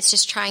inside and it's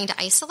just trying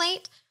to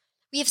isolate.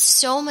 We have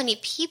so many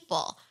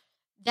people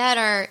that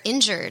are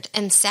injured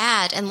and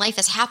sad and life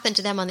has happened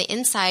to them on the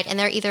inside and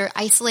they're either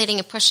isolating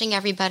and pushing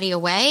everybody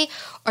away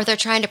or they're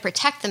trying to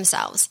protect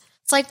themselves.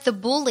 It's like the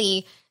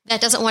bully that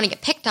doesn't want to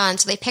get picked on,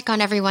 so they pick on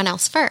everyone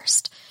else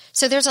first.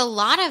 So there's a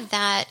lot of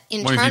that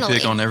internally. What if you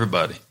pick on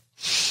everybody?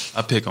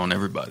 I pick on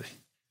everybody.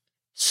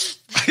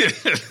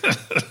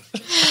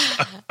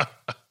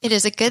 It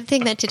is a good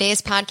thing that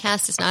today's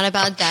podcast is not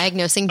about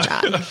diagnosing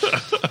John.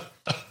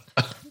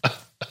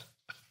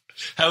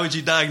 How would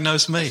you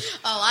diagnose me?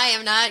 Oh, I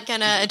am not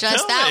going to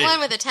address that one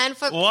with a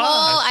 10-foot pole.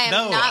 I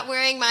am not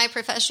wearing my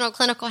professional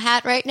clinical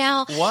hat right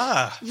now.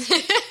 Why?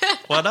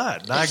 Why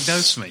not?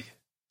 Diagnose me.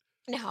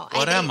 No.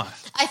 What am I?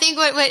 I think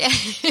what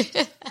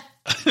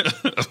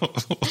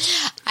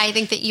I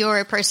think that you're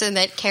a person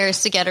that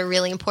cares to get a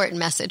really important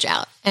message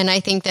out. And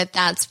I think that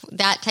that's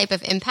that type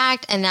of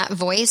impact and that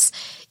voice,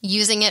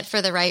 using it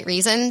for the right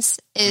reasons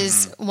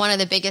is one of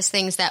the biggest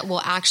things that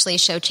will actually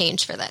show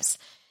change for this.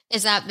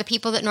 Is that the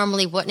people that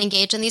normally wouldn't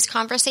engage in these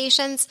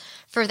conversations,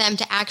 for them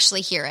to actually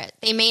hear it.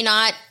 They may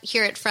not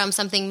hear it from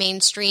something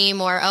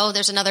mainstream or, oh,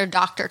 there's another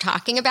doctor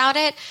talking about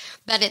it,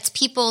 but it's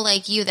people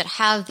like you that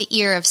have the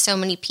ear of so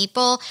many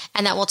people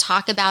and that will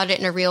talk about it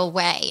in a real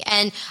way.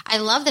 And I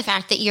love the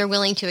fact that you're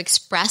willing to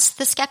express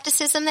the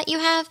skepticism that you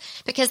have,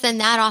 because then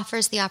that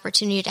offers the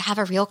opportunity to have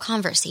a real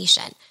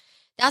conversation.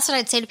 That's what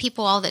I'd say to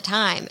people all the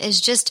time,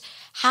 is just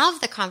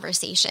have the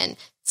conversation.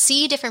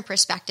 See different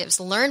perspectives,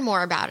 learn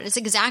more about it. It's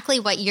exactly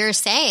what you're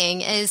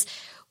saying is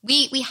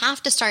we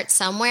have to start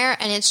somewhere,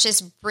 and it's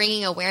just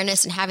bringing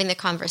awareness and having the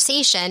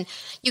conversation.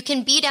 You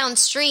can be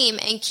downstream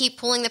and keep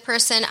pulling the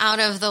person out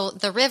of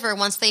the river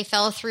once they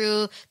fell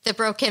through the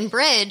broken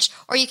bridge,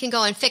 or you can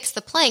go and fix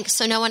the plank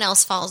so no one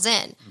else falls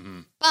in. Mm-hmm.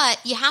 But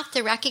you have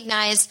to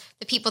recognize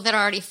the people that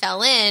already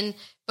fell in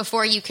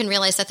before you can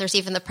realize that there's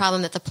even the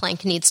problem that the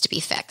plank needs to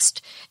be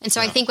fixed. And so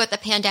I think what the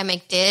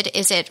pandemic did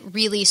is it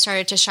really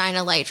started to shine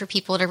a light for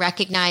people to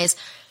recognize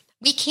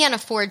we can't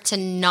afford to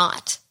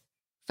not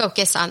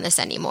focus on this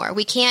anymore.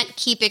 We can't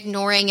keep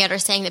ignoring it or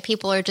saying that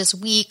people are just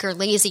weak or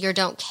lazy or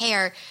don't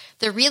care.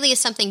 There really is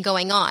something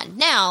going on.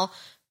 Now,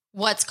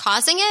 what's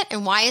causing it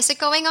and why is it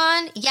going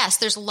on? Yes,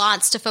 there's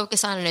lots to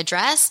focus on and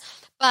address,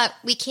 but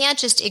we can't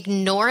just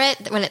ignore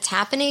it when it's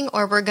happening,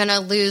 or we're going to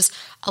lose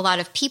a lot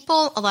of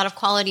people, a lot of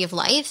quality of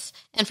life,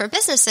 and for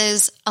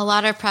businesses, a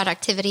lot of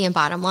productivity and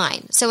bottom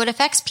line. So it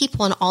affects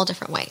people in all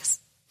different ways.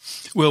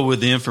 Well,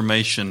 with the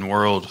information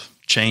world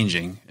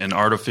changing and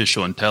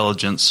artificial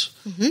intelligence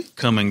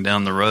coming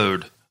down the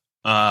road,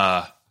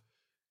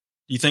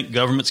 you think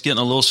government's getting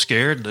a little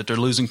scared that they're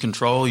losing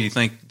control? You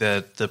think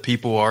that the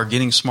people are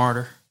getting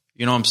smarter?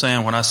 You know what I'm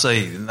saying? When I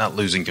say not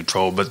losing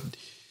control, but,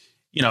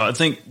 I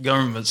think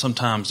government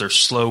sometimes they're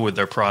slow with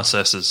their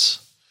processes.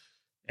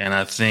 And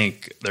I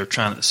think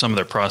some of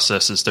their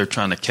processes, they're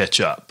trying to catch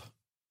up,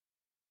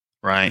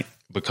 right?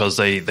 Because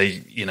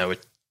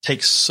it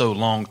takes so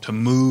long to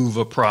move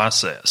a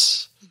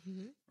process,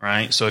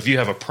 right? So if you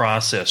have a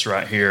process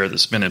right here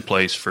that's been in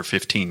place for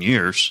 15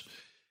 years,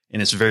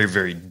 and it's very,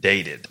 very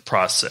dated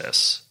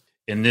process.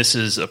 And this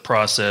is a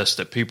process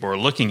that people are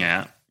looking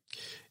at.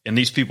 And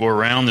these people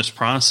around this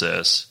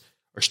process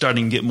are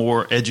starting to get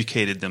more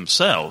educated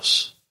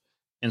themselves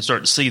and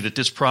start to see that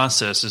this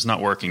process is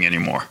not working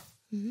anymore.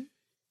 Mm-hmm.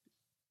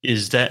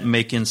 Is that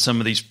making some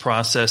of these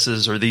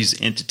processes or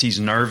these entities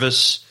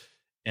nervous?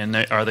 And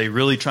are they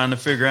really trying to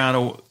figure out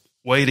a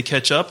way to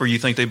catch up, or you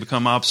think they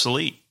become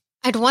obsolete?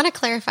 I'd want to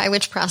clarify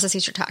which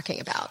processes you're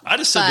talking about. I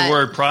just said the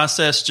word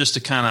process just to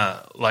kind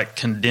of like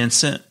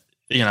condense it.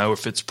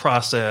 If it's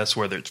process,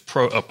 whether it's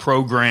a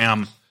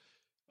program,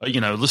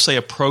 let's say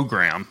a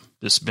program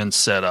that's been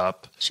set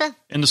up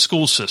in the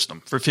school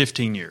system for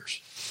 15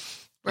 years.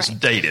 It's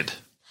dated.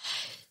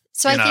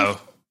 So I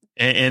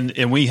think,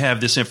 and we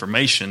have this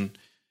information,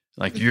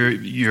 like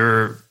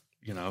you're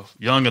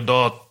young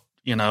adult,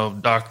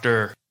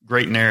 doctor,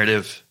 great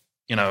narrative,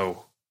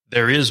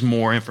 there is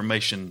more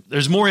information.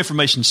 There's more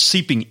information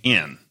seeping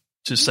in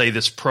to say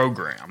this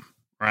program,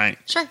 right?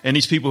 Sure. And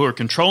these people who are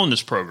controlling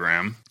this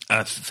program,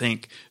 I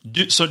think,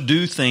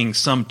 do things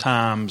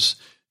sometimes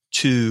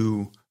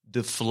to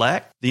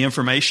deflect the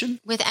information.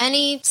 With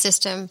any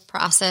system,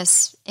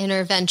 process,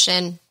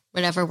 intervention,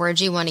 whatever word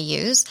you want to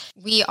use,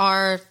 we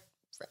are,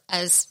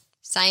 as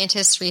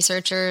scientists,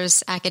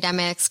 researchers,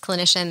 academics,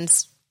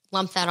 clinicians,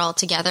 lump that all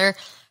together,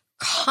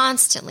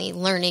 constantly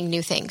learning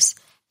new things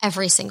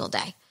every single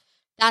day.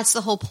 That's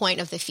the whole point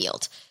of the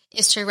field,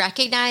 is to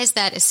recognize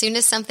that as soon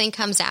as something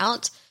comes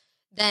out,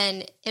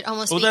 then it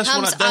almost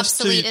becomes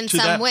obsolete in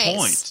some ways.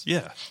 Point.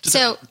 Yeah.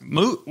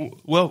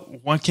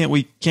 Why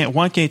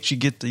can't you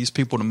get these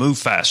people to move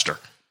faster?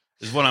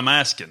 Is what I'm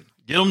asking.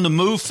 Get them to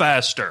move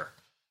faster.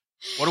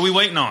 What are we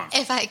waiting on?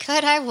 If I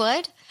could, I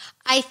would.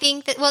 I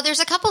think that,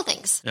 there's a couple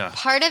things. Yeah.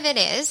 Part of it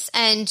is,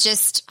 and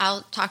just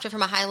I'll talk to it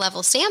from a high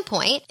level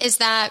standpoint, is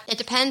that it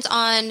depends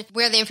on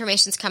where the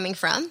information's coming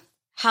from.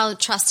 How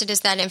trusted is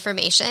that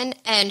information,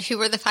 and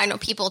who are the final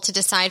people to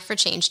decide for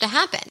change to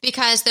happen?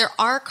 Because there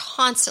are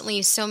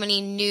constantly so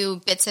many new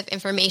bits of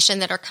information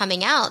that are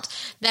coming out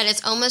that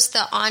it's almost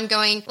the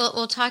ongoing.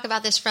 We'll talk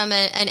about this from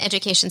an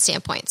education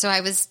standpoint. So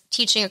I was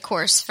teaching a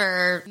course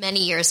for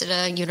many years at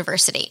a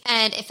university,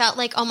 and it felt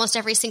like almost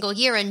every single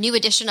year a new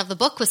edition of the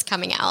book was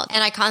coming out,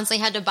 and I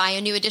constantly had to buy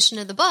a new edition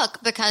of the book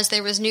because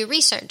there was new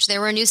research,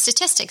 there were new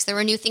statistics, there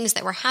were new things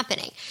that were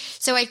happening.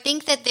 So I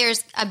think that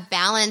there's a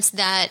balance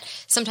that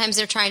sometimes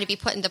they're trying to be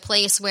put into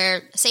place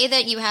where, say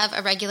that you have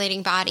a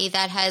regulating body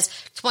that has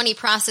 20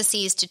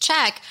 processes to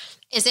check.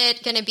 Is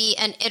it going to be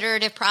an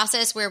iterative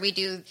process where we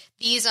do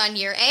these on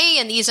year A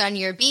and these on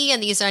year B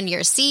and these on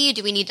year C?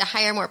 Do we need to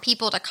hire more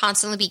people to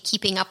constantly be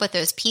keeping up with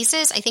those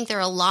pieces? I think there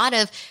are a lot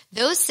of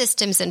those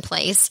systems in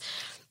place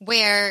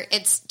where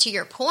it's, to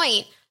your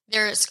point,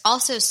 there's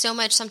also so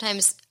much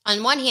sometimes,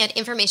 on one hand,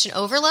 information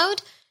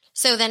overload.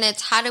 So then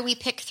it's how do we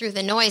pick through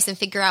the noise and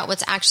figure out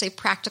what's actually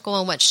practical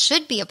and what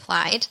should be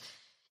applied?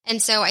 And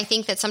so I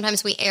think that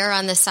sometimes we err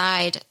on the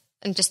side,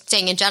 and just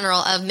saying in general,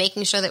 of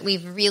making sure that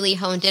we've really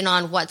honed in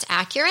on what's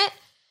accurate.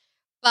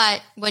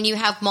 But when you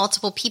have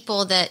multiple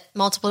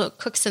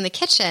cooks in the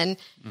kitchen,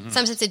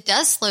 sometimes it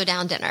does slow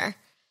down dinner.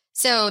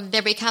 So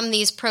there become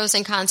these pros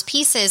and cons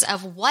pieces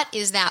of what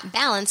is that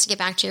balance, to get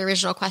back to your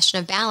original question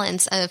of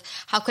balance, of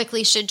how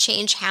quickly should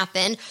change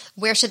happen,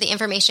 where should the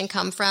information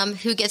come from,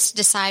 who gets to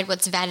decide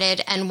what's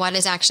vetted and what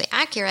is actually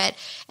accurate.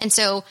 And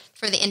so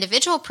for the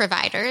individual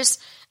providers,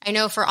 I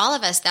know for all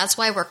of us, that's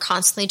why we're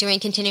constantly doing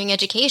continuing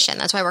education.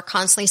 That's why we're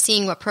constantly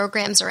seeing what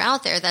programs are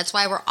out there. That's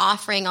why we're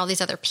offering all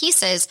these other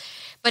pieces.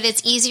 But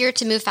it's easier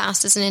to move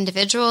fast as an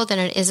individual than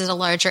it is as a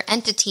larger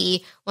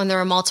entity when there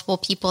are multiple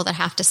people that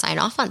have to sign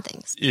off on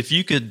things. If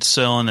you could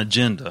sell an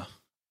agenda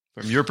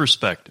from your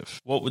perspective,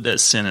 what would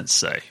that sentence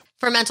say?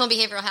 For mental and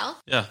behavioral health?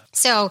 Yeah.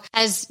 So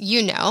as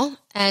you know,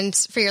 and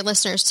for your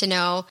listeners to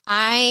know,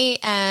 I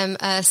am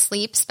a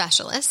sleep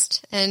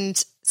specialist,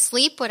 and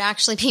sleep would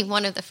actually be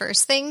one of the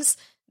first things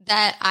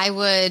that I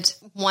would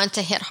want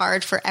to hit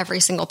hard for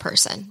every single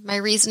person. My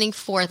reasoning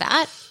for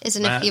that is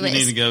in a few ways. You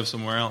need to go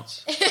somewhere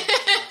else.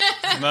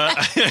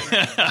 Matt,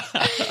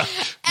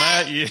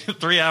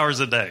 3 hours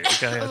a day.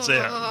 Okay, that's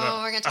it.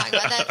 We're going to talk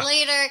about that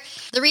later.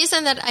 The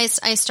reason that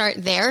I start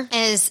there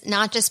is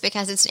not just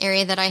because it's an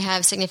area that I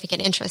have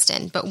significant interest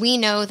in, but we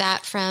know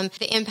that from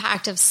the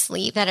impact of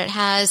sleep that it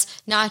has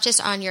not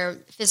just on your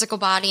physical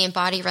body and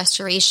body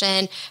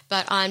restoration,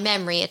 but on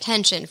memory,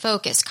 attention,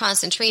 focus,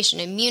 concentration,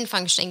 immune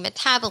functioning,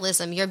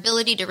 metabolism, your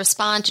ability to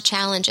respond to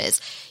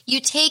challenges. You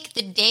take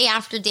the day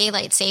after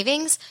daylight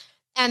savings,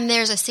 and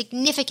there's a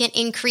significant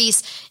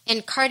increase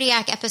in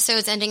cardiac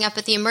episodes ending up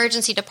at the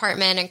emergency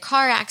department and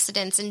car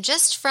accidents. And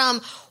just from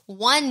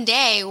one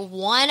day,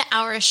 1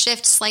 hour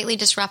shift slightly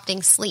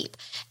disrupting sleep.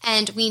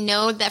 And we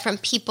know that from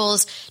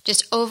people's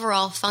just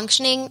overall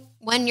functioning,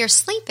 when you're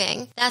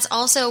sleeping, that's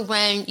also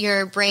when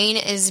your brain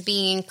is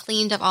being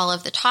cleaned of all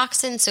of the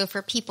toxins. So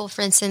for people,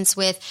 for instance,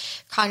 with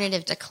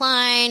cognitive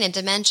decline and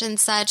dementia and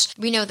such,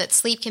 we know that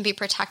sleep can be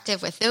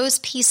protective with those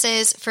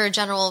pieces for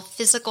general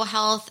physical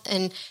health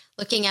and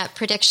looking at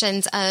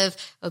predictions of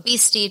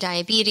obesity,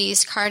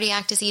 diabetes,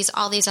 cardiac disease,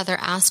 all these other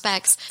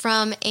aspects.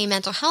 From a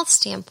mental health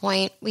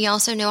standpoint, we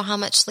also know how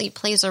much sleep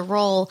plays a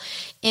role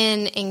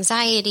in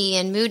anxiety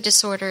and mood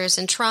disorders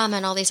and trauma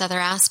and all these other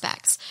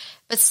aspects.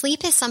 But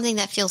sleep is something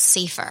that feels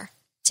safer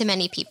to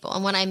many people.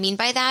 And what I mean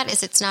by that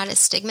is it's not as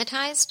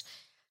stigmatized.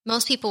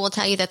 Most people will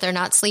tell you that they're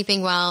not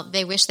sleeping well,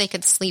 they wish they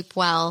could sleep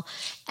well,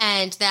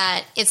 and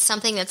that it's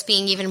something that's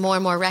being even more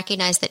and more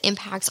recognized that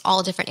impacts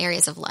all different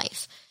areas of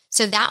life.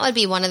 So that would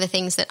be one of the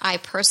things that I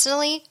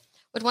personally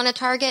would want to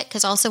target,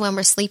 because also when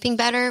we're sleeping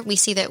better, we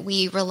see that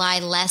we rely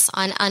less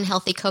on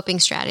unhealthy coping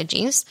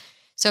strategies.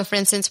 So for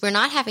instance, we're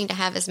not having to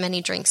have as many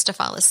drinks to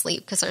fall asleep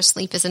because our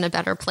sleep is in a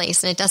better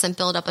place and it doesn't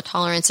build up a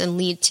tolerance and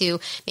lead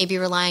to maybe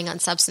relying on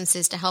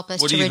substances to help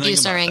us to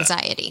reduce our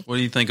anxiety. What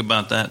do you think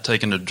about that?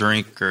 Taking a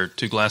drink or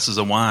 2 glasses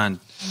of wine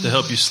to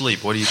help you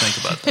sleep. What do you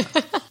think about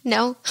that?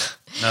 No.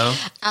 No?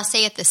 I'll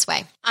say it this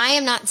way. I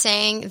am not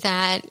saying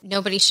that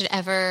nobody should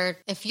ever,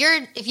 if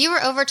you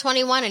were over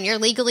 21 and you're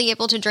legally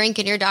able to drink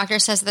and your doctor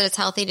says that it's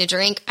healthy to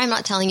drink, I'm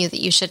not telling you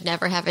that you should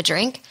never have a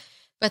drink.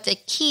 But the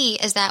key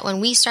is that when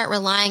we start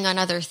relying on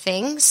other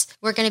things,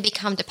 we're going to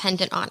become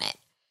dependent on it.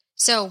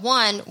 So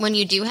one, when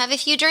you do have a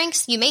few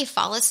drinks, you may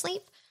fall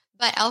asleep,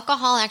 but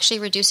alcohol actually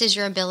reduces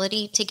your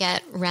ability to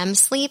get REM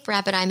sleep,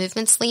 rapid eye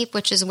movement sleep,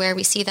 which is where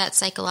we see that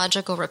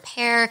psychological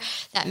repair,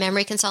 that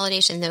memory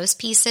consolidation, those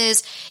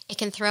pieces. It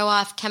can throw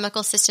off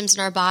chemical systems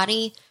in our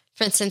body,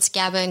 for instance,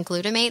 GABA and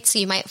glutamate. So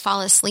you might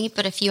fall asleep,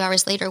 but a few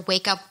hours later,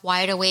 wake up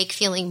wide awake,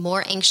 feeling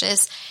more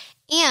anxious.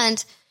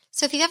 And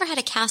so if you've ever had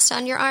a cast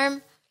on your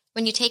arm,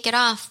 when you take it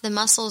off, the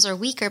muscles are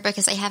weaker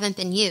because they haven't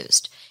been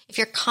used. If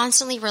you're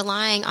constantly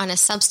relying on a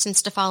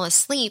substance to fall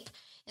asleep,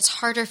 it's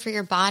harder for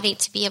your body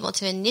to be able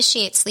to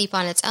initiate sleep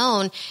on its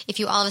own if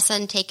you all of a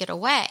sudden take it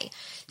away.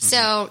 Mm-hmm.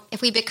 So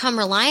if we become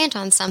reliant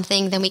on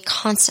something, then we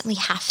constantly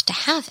have to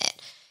have it.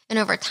 And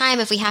over time,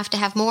 if we have to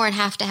have more and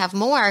have to have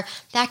more,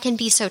 that can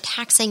be so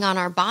taxing on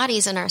our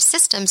bodies and our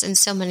systems in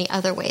so many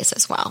other ways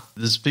as well.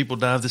 Does people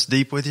dive this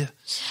deep with you?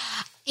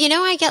 You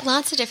know, I get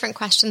lots of different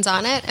questions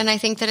on it, and I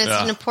think that it's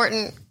an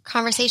important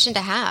conversation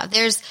to have.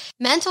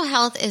 Mental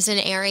health is an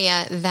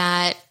area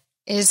that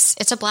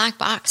it's a black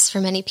box for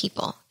many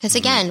people. Because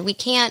again,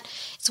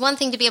 it's one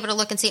thing to be able to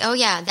look and see, oh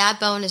yeah, that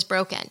bone is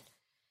broken.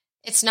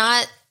 It's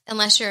not,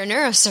 unless you're a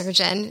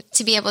neurosurgeon,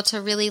 to be able to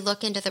really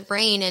look into the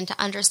brain and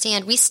to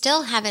understand. We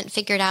still haven't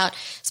figured out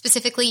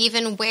specifically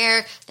even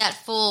where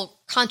that full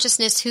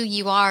consciousness, who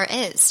you are,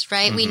 is,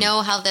 right? Mm-hmm. We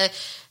know how the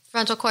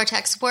frontal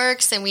cortex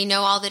works, and we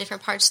know all the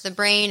different parts of the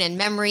brain and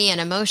memory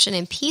and emotion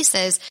and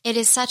pieces. It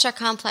is such a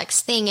complex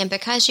thing. And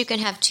because you can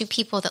have 2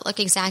 people that look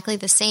exactly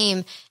the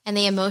same and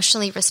they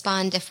emotionally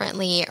respond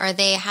differently, or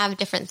they have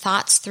different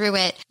thoughts through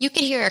it, you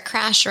could hear a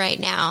crash right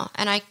now.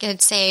 And I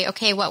could say,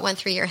 okay, what went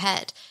through your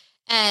head?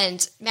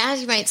 And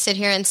Matthew might sit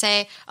here and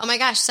say, oh my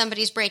gosh,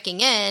 somebody's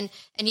breaking in.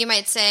 And you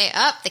might say,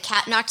 oh, the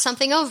cat knocked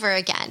something over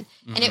again.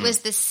 Mm-hmm. And it was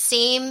the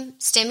same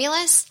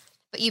stimulus,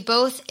 but you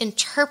both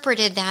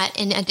interpreted that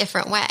in a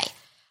different way.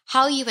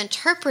 How you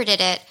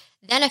interpreted it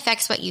then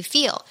affects what you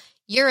feel.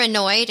 You're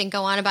annoyed and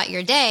go on about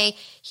your day.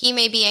 He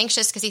may be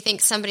anxious because he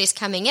thinks somebody's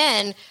coming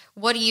in.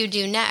 What do you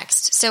do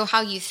next? So how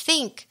you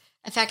think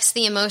affects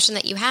the emotion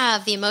that you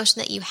have. The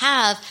emotion that you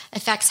have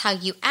affects how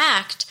you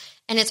act.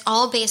 And it's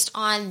all based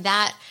on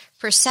that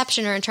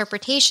perception or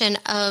interpretation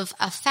of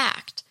a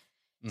fact.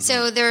 Mm-hmm.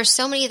 So there are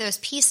so many of those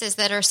pieces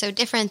that are so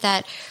different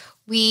that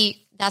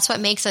that's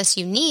what makes us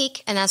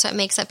unique, and that's what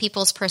makes up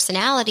people's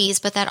personalities,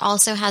 but that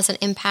also has an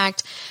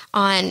impact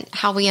on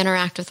how we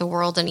interact with the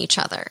world and each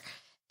other.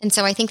 And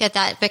so I think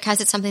that because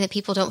it's something that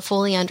people don't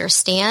fully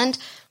understand,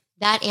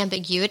 that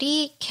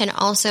ambiguity can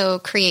also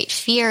create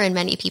fear in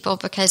many people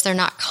because they're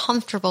not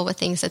comfortable with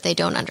things that they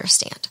don't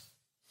understand.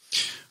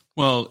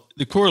 Well,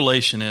 the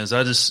correlation is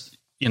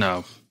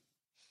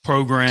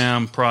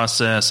program,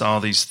 process,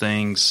 all these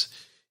things,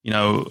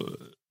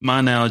 my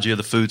analogy of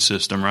the food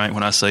system, right?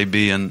 When I say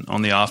being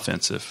on the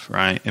offensive,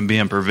 right, and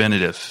being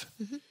preventative,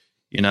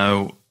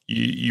 mm-hmm.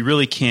 You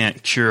really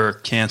can't cure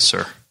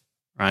cancer,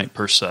 right,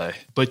 per se,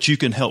 but you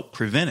can help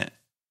prevent it,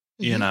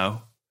 mm-hmm.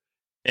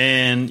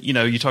 And,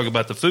 you talk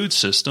about the food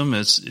system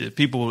as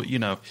people,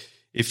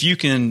 if you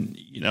can,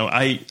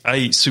 I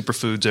eat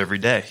superfoods every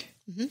day.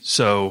 Mm-hmm.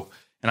 So,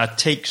 and I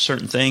take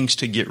certain things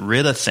to get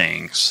rid of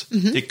things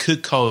that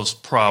could cause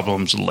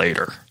problems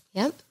later.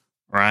 Yep.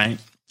 Right.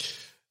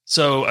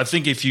 So I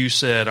think if you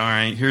said, all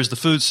right, here's the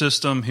food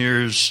system,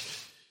 here's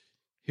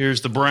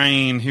the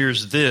brain,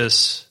 here's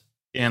this.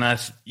 And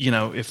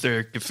if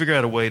they could figure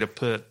out a way to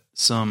put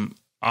some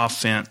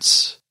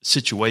offense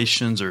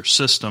situations or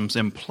systems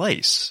in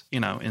place,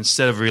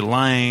 instead of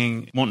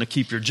wanting to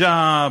keep your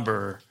job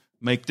or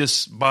make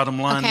this bottom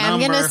line number. I'm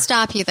going to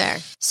stop you there.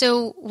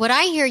 So what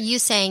I hear you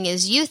saying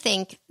is you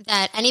think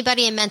that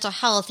anybody in mental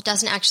health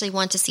doesn't actually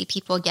want to see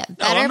people get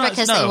better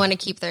because they want to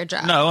keep their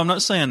job. No, I'm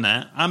not saying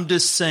that. I'm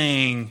just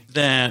saying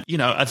that,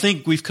 I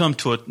think we've come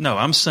to a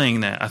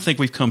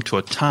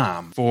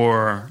time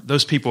for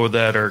those people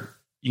that are,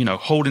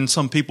 holding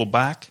some people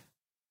back,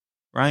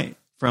 right?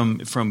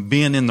 From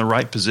being in the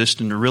right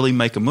position to really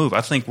make a move.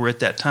 I think we're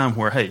at that time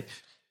where, hey.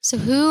 So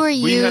who are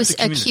you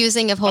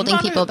accusing of holding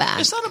people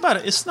back? It's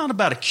not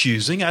about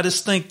accusing. I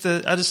just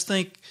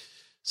think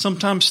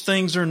sometimes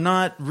things are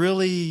not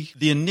really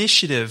the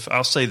initiative.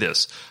 I'll say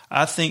this.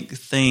 I think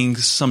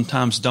things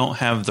sometimes don't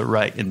have the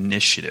right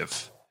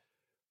initiative,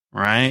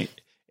 right?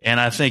 And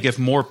I think if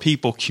more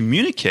people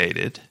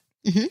communicated,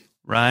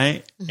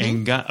 right,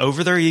 and got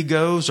over their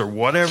egos or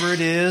whatever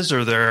it is,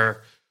 or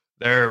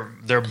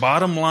their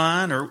bottom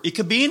line, or it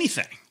could be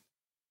anything.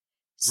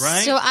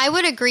 Right. So I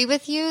would agree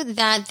with you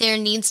that there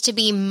needs to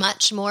be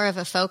much more of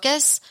a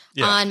focus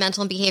on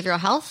mental and behavioral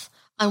health,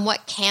 on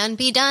what can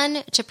be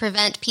done to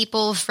prevent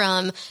people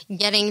from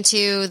getting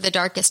to the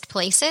darkest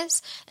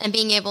places and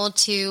being able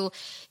to,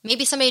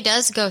 maybe somebody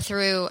does go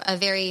through a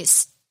very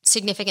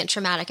significant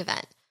traumatic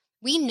event.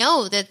 We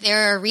know that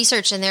there are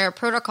research and there are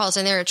protocols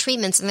and there are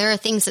treatments and there are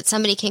things that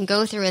somebody can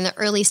go through in the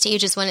early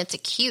stages when it's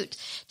acute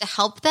to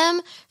help them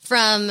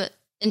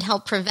and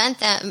help prevent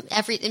them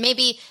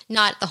maybe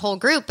not the whole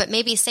group, but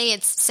maybe say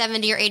it's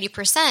 70 or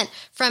 80%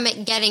 from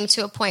it getting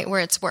to a point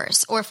where it's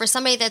worse. Or for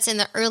somebody that's in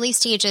the early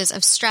stages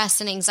of stress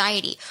and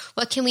anxiety,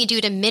 what can we do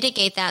to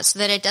mitigate that so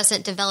that it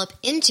doesn't develop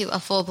into a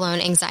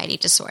full-blown anxiety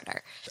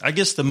disorder? I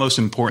guess the most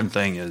important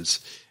thing is,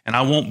 and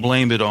I won't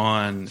blame it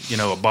on,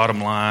 a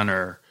bottom line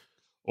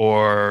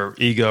or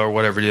ego or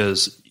whatever it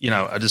is,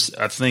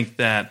 I think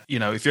that,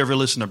 if you ever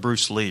listen to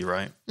Bruce Lee,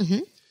 right? Mm-hmm.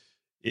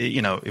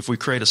 If we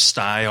create a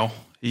style,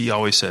 he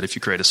always said, if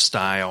you create a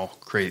style,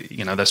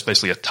 that's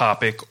basically a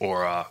topic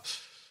or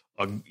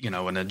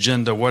an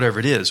agenda, whatever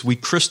it is, we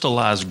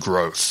crystallize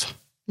growth,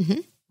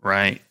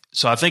 right?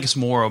 So I think it's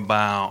more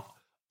about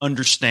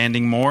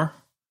understanding more,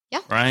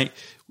 right?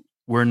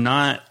 We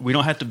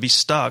don't have to be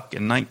stuck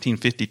in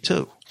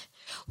 1952.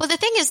 Well, the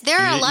thing is, there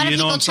are a lot of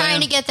people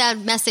trying to get that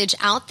message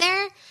out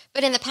there,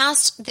 but in the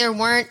past, there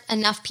weren't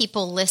enough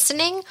people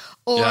listening,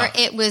 or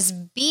it was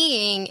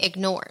being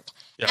ignored.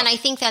 Yeah. And I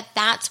think that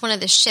that's one of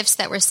the shifts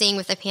that we're seeing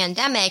with the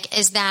pandemic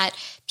is that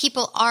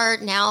people are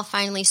now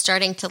finally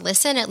starting to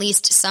listen, at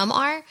least some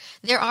are.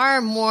 There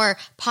are more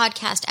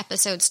podcast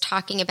episodes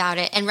talking about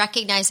it and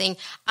recognizing,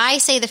 I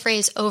say the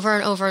phrase over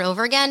and over and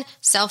over again,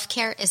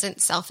 self-care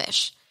isn't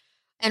selfish.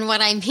 And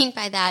what I mean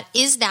by that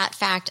is that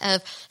fact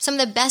of some of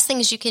the best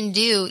things you can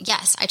do.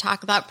 Yes, I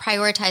talk about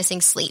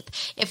prioritizing sleep.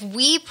 If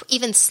we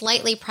even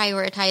slightly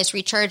prioritize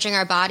recharging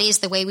our bodies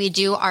the way we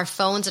do our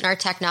phones and our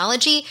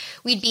technology,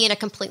 we'd be in a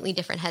completely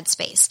different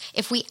headspace.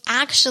 If we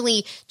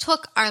actually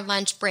took our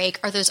lunch break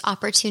or those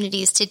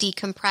opportunities to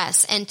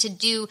decompress and to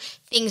do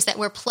things that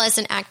were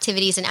pleasant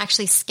activities and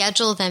actually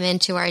schedule them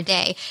into our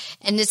day.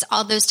 And it's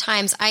all those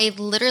times I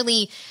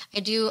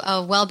do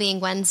a Wellbeing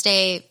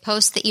Wednesday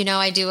post that,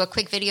 I do a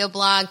quick video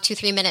blog,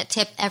 2-3 minute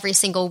tip every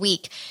single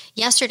week.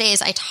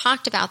 Yesterday's I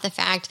talked about the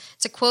fact,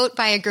 it's a quote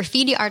by a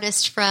graffiti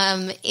artist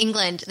from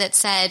England that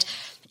said,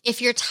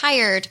 if you're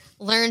tired,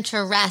 learn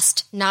to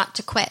rest, not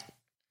to quit.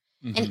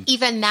 Mm-hmm. And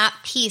even that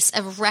piece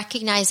of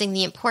recognizing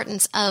the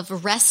importance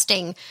of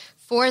resting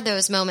for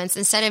those moments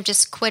instead of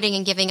just quitting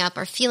and giving up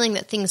or feeling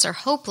that things are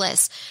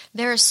hopeless.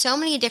 There are so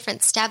many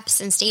different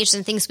steps and stages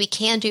and things we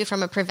can do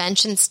from a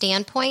prevention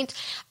standpoint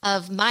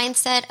of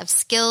mindset, of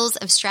skills,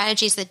 of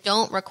strategies that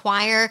don't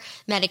require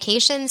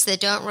medications,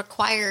 that don't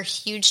require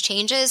huge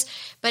changes.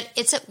 But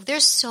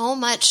there's so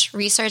much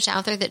research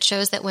out there that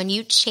shows that when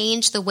you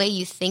change the way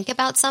you think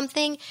about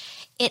something,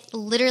 it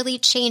literally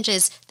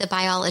changes the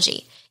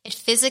biology. It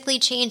physically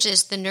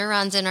changes the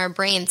neurons in our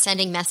brain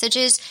sending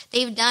messages.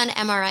 They've done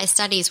MRI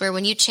studies where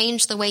when you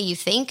change the way you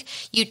think,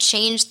 you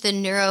change the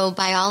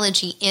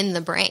neurobiology in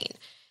the brain.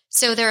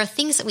 So there are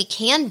things that we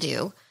can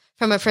do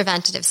from a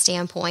preventative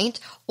standpoint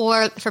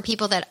or for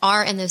people that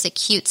are in those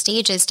acute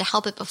stages to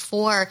help it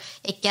before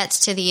it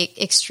gets to the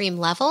extreme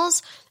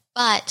levels.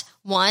 But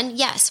 1,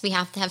 yes, we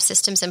have to have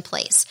systems in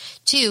place.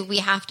 2, we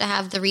have to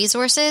have the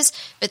resources.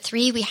 But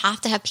 3, we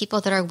have to have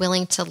people that are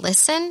willing to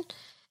listen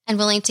and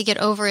willing to get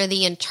over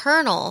the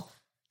internal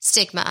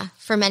stigma.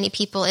 For many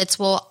people, it's,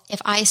 well,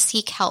 if I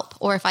seek help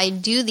or if I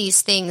do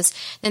these things,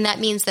 then that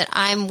means that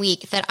I'm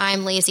weak, that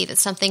I'm lazy, that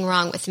something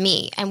wrong with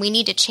me. And we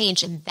need to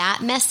change that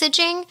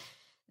messaging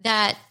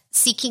that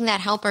seeking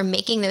that help or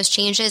making those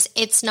changes,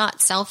 it's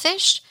not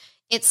selfish.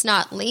 It's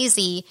not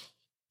lazy.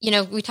 You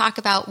know, we talk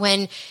about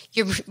when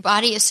your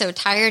body is so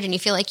tired and you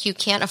feel like you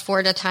can't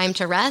afford a time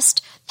to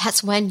rest,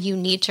 that's when you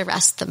need to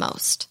rest the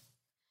most.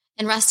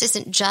 And rest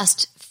isn't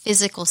just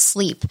physical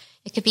sleep.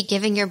 It could be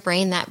giving your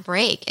brain that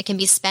break. It can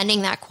be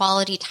spending that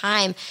quality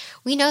time.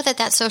 We know that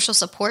that social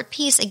support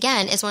piece,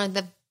 again, is one of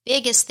the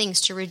biggest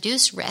things to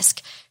reduce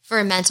risk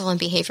for mental and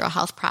behavioral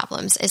health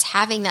problems, is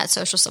having that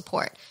social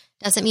support.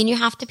 Doesn't mean you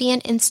have to be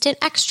an instant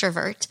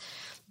extrovert,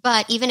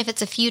 but even if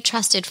it's a few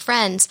trusted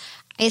friends,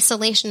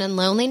 isolation and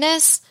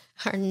loneliness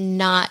are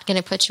not going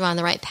to put you on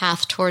the right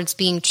path towards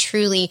being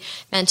truly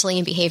mentally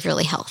and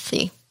behaviorally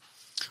healthy.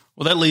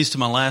 Well, that leads to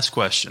my last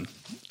question.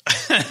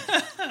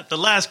 The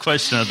last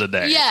question of the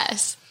day.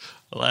 Yes.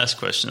 The last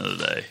question of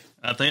the day.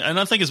 I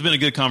think it's been a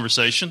good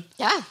conversation.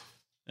 Yeah.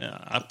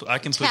 Yeah, I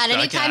can put Chad,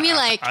 anytime you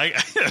like.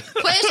 Questions.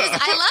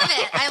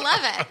 I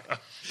love it.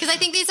 Because I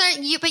think these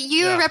aren't you, but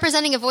you're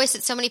representing a voice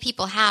that so many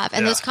people have,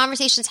 and those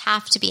conversations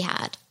have to be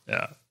had.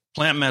 Yeah.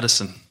 Plant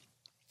medicine.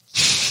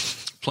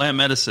 Plant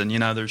medicine, you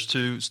know, there's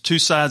two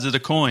sides of the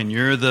coin.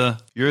 You're the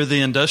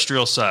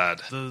industrial side,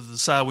 the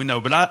side we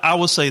know. But I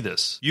will say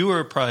this. You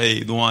are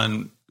probably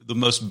the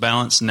most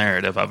balanced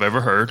narrative I've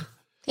ever heard.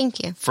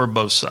 Thank you. For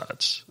both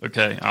sides.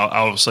 Okay.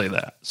 I'll say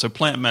that. So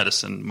plant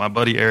medicine, my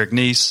buddy Eric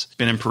Neese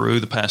been in Peru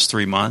the past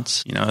 3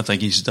 months. You know, I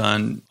think he's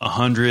done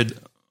 100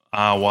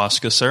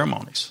 ayahuasca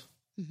ceremonies,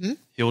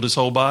 healed his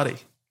whole body,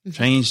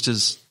 changed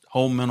his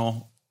whole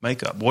mental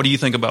makeup. What do you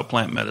think about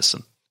plant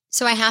medicine?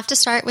 So I have to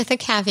start with a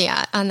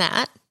caveat on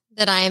that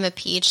I am a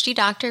PhD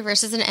doctor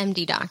versus an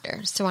MD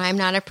doctor. So I'm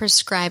not a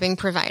prescribing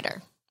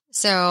provider.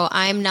 So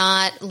I'm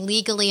not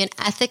legally and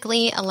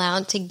ethically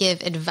allowed to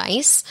give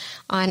advice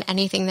on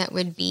anything that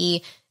would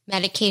be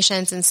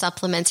medications and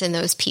supplements in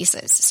those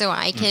pieces. So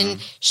I can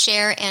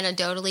share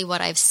anecdotally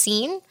what I've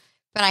seen,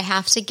 but I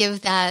have to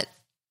give that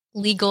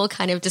legal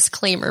kind of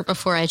disclaimer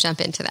before I jump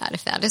into that,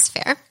 if that is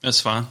fair.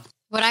 That's fine.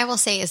 What I will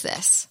say is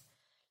this,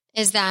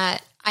 is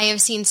that I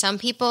have seen some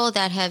people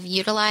that have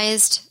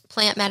utilized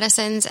plant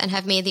medicines and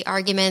have made the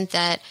argument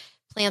that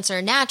plants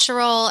are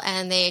natural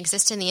and they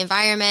exist in the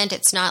environment.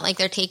 It's not like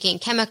they're taking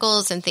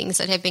chemicals and things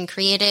that have been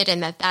created,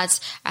 and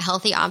that's a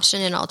healthy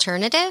option and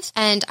alternative.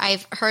 And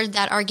I've heard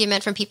that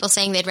argument from people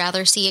saying they'd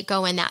rather see it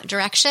go in that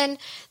direction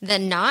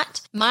than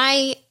not.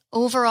 My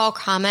overall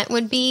comment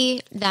would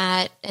be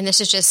that, and this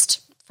is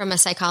just from a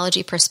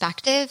psychology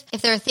perspective,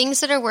 if there are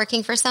things that are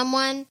working for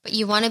someone, but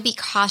you want to be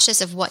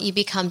cautious of what you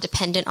become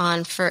dependent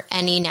on for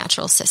any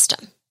natural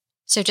system.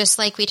 So just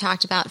like we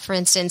talked about, for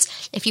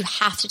instance, if you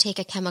have to take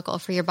a chemical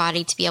for your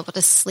body to be able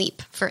to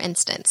sleep, for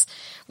instance,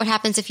 what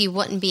happens if you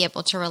wouldn't be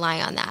able to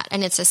rely on that?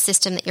 And it's a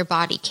system that your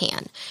body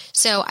can.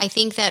 So I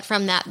think that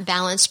from that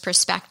balanced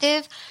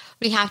perspective,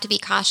 we have to be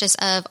cautious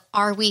of,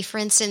 are we, for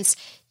instance,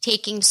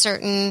 taking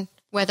certain,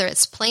 whether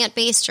it's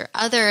plant-based or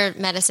other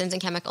medicines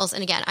and chemicals?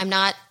 And again, I'm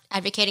not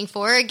advocating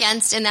for or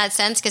against in that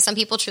sense, because some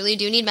people truly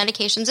do need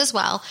medications as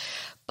well.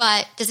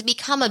 But does it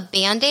become a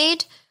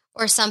Band-Aid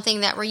or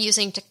something that we're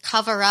using to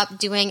cover up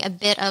doing a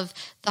bit of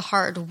the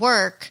hard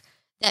work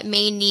that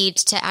may need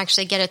to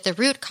actually get at the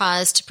root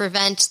cause to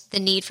prevent the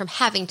need from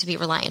having to be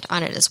reliant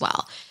on it as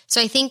well? So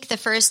I think the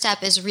first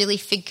step is really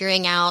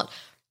figuring out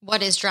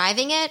what is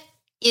driving it.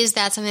 Is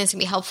that something that's going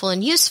to be helpful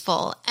and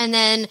useful? And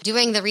then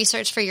doing the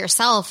research for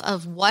yourself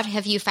of what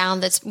have you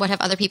found what have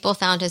other people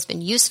found has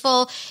been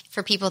useful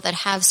for people that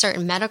have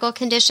certain medical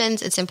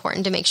conditions. It's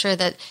important to make sure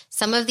that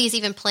some of these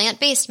even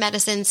plant-based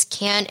medicines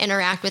can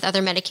interact with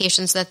other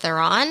medications that they're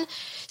on.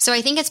 So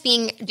I think it's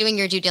doing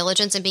your due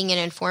diligence and being an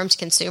informed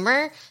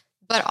consumer,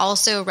 but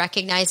also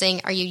recognizing,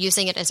 are you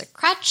using it as a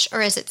crutch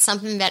or is it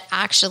something that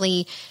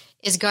actually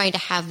is going to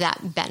have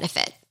that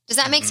benefit? Does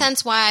that make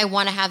sense why I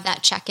want to have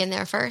that check in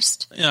there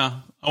first?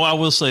 Yeah. Oh, I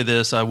will say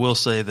this. I will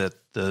say that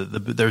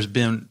there's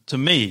been, to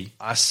me,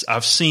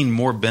 I've seen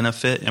more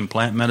benefit in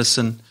plant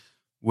medicine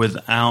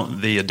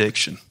without the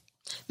addiction.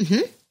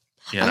 You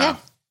know?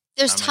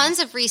 There's tons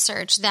of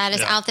research that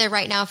is out there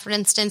right now. For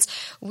instance,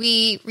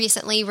 we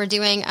recently were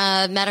doing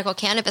a medical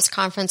cannabis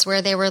conference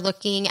where they were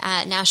looking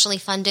at nationally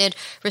funded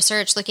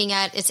research, looking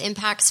at its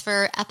impacts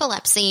for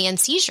epilepsy and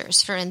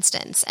seizures, for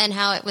instance, and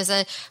how it was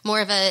more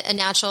of a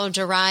natural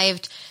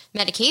derived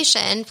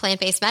medication,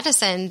 plant-based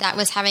medicine, that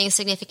was having a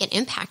significant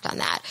impact on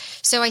that.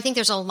 So I think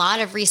there's a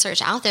lot of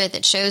research out there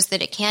that shows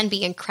that it can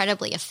be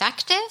incredibly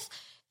effective.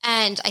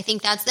 And I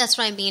think that's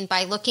what I mean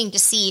by looking to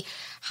see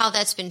how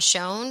that's been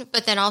shown,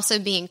 but then also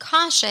being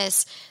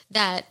cautious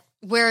that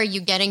where are you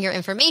getting your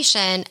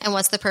information and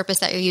what's the purpose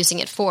that you're using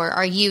it for?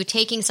 Are you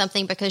taking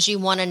something because you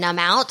want to numb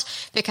out,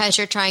 because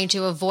you're trying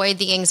to avoid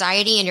the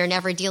anxiety and you're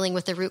never dealing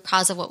with the root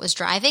cause of what was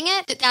driving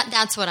it?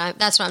 That's what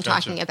I'm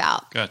talking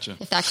about. Gotcha.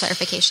 If that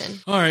clarification.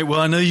 All right. Well,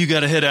 I know you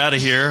got to head out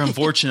of here.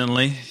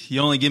 Unfortunately, you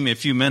only give me a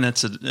few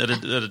minutes at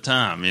a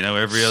time, you know,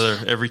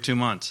 every 2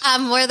 months.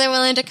 I'm more than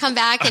willing to come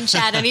back and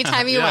chat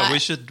anytime you want.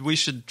 We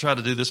should try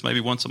to do this maybe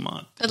once a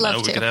month. I'd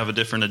love to. We could have a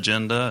different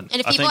agenda.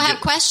 And if people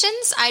have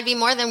questions, I'd be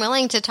more than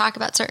willing to talk talk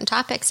about certain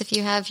topics if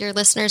you have your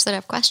listeners that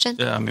have questions.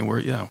 Yeah, I mean,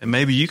 and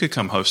maybe you could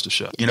come host a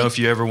show. You know, if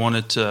you ever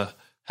wanted to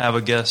have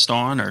a guest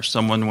on or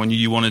someone when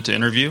you wanted to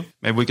interview,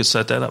 maybe we could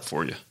set that up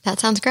for you. That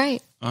sounds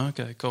great.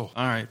 Okay, cool.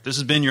 All right. This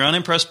has been your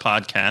Unimpressed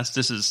podcast.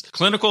 This is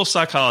clinical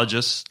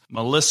psychologist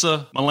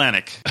Melissa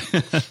Malanick.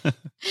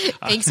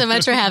 Thanks so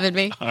much for having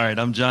me. All right.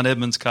 I'm John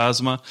Edmonds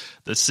Cosma,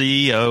 the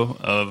CEO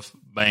of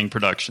Bang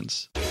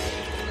Productions.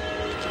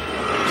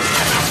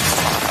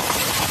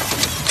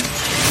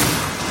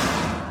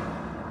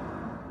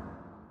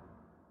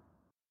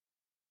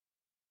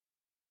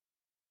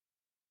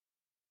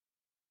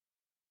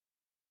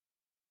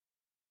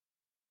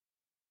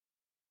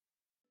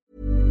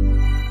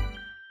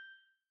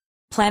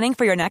 Planning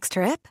for your next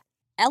trip?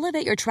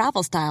 Elevate your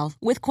travel style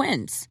with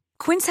Quince.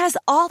 Quince has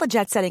all the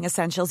jet-setting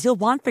essentials you'll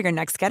want for your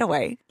next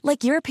getaway,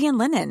 like European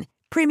linen,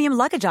 premium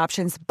luggage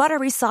options,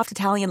 buttery soft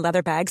Italian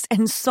leather bags,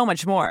 and so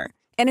much more.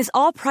 And is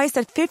all priced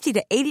at 50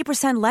 to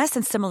 80% less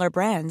than similar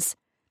brands.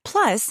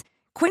 Plus,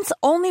 Quince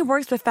only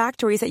works with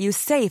factories that use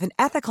safe and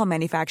ethical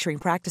manufacturing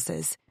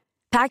practices.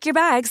 Pack your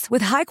bags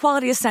with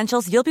high-quality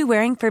essentials you'll be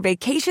wearing for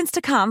vacations to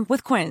come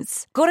with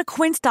Quince. Go to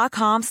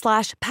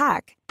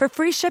quince.com/pack for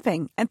free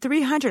shipping and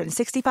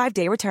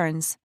 365-day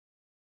returns.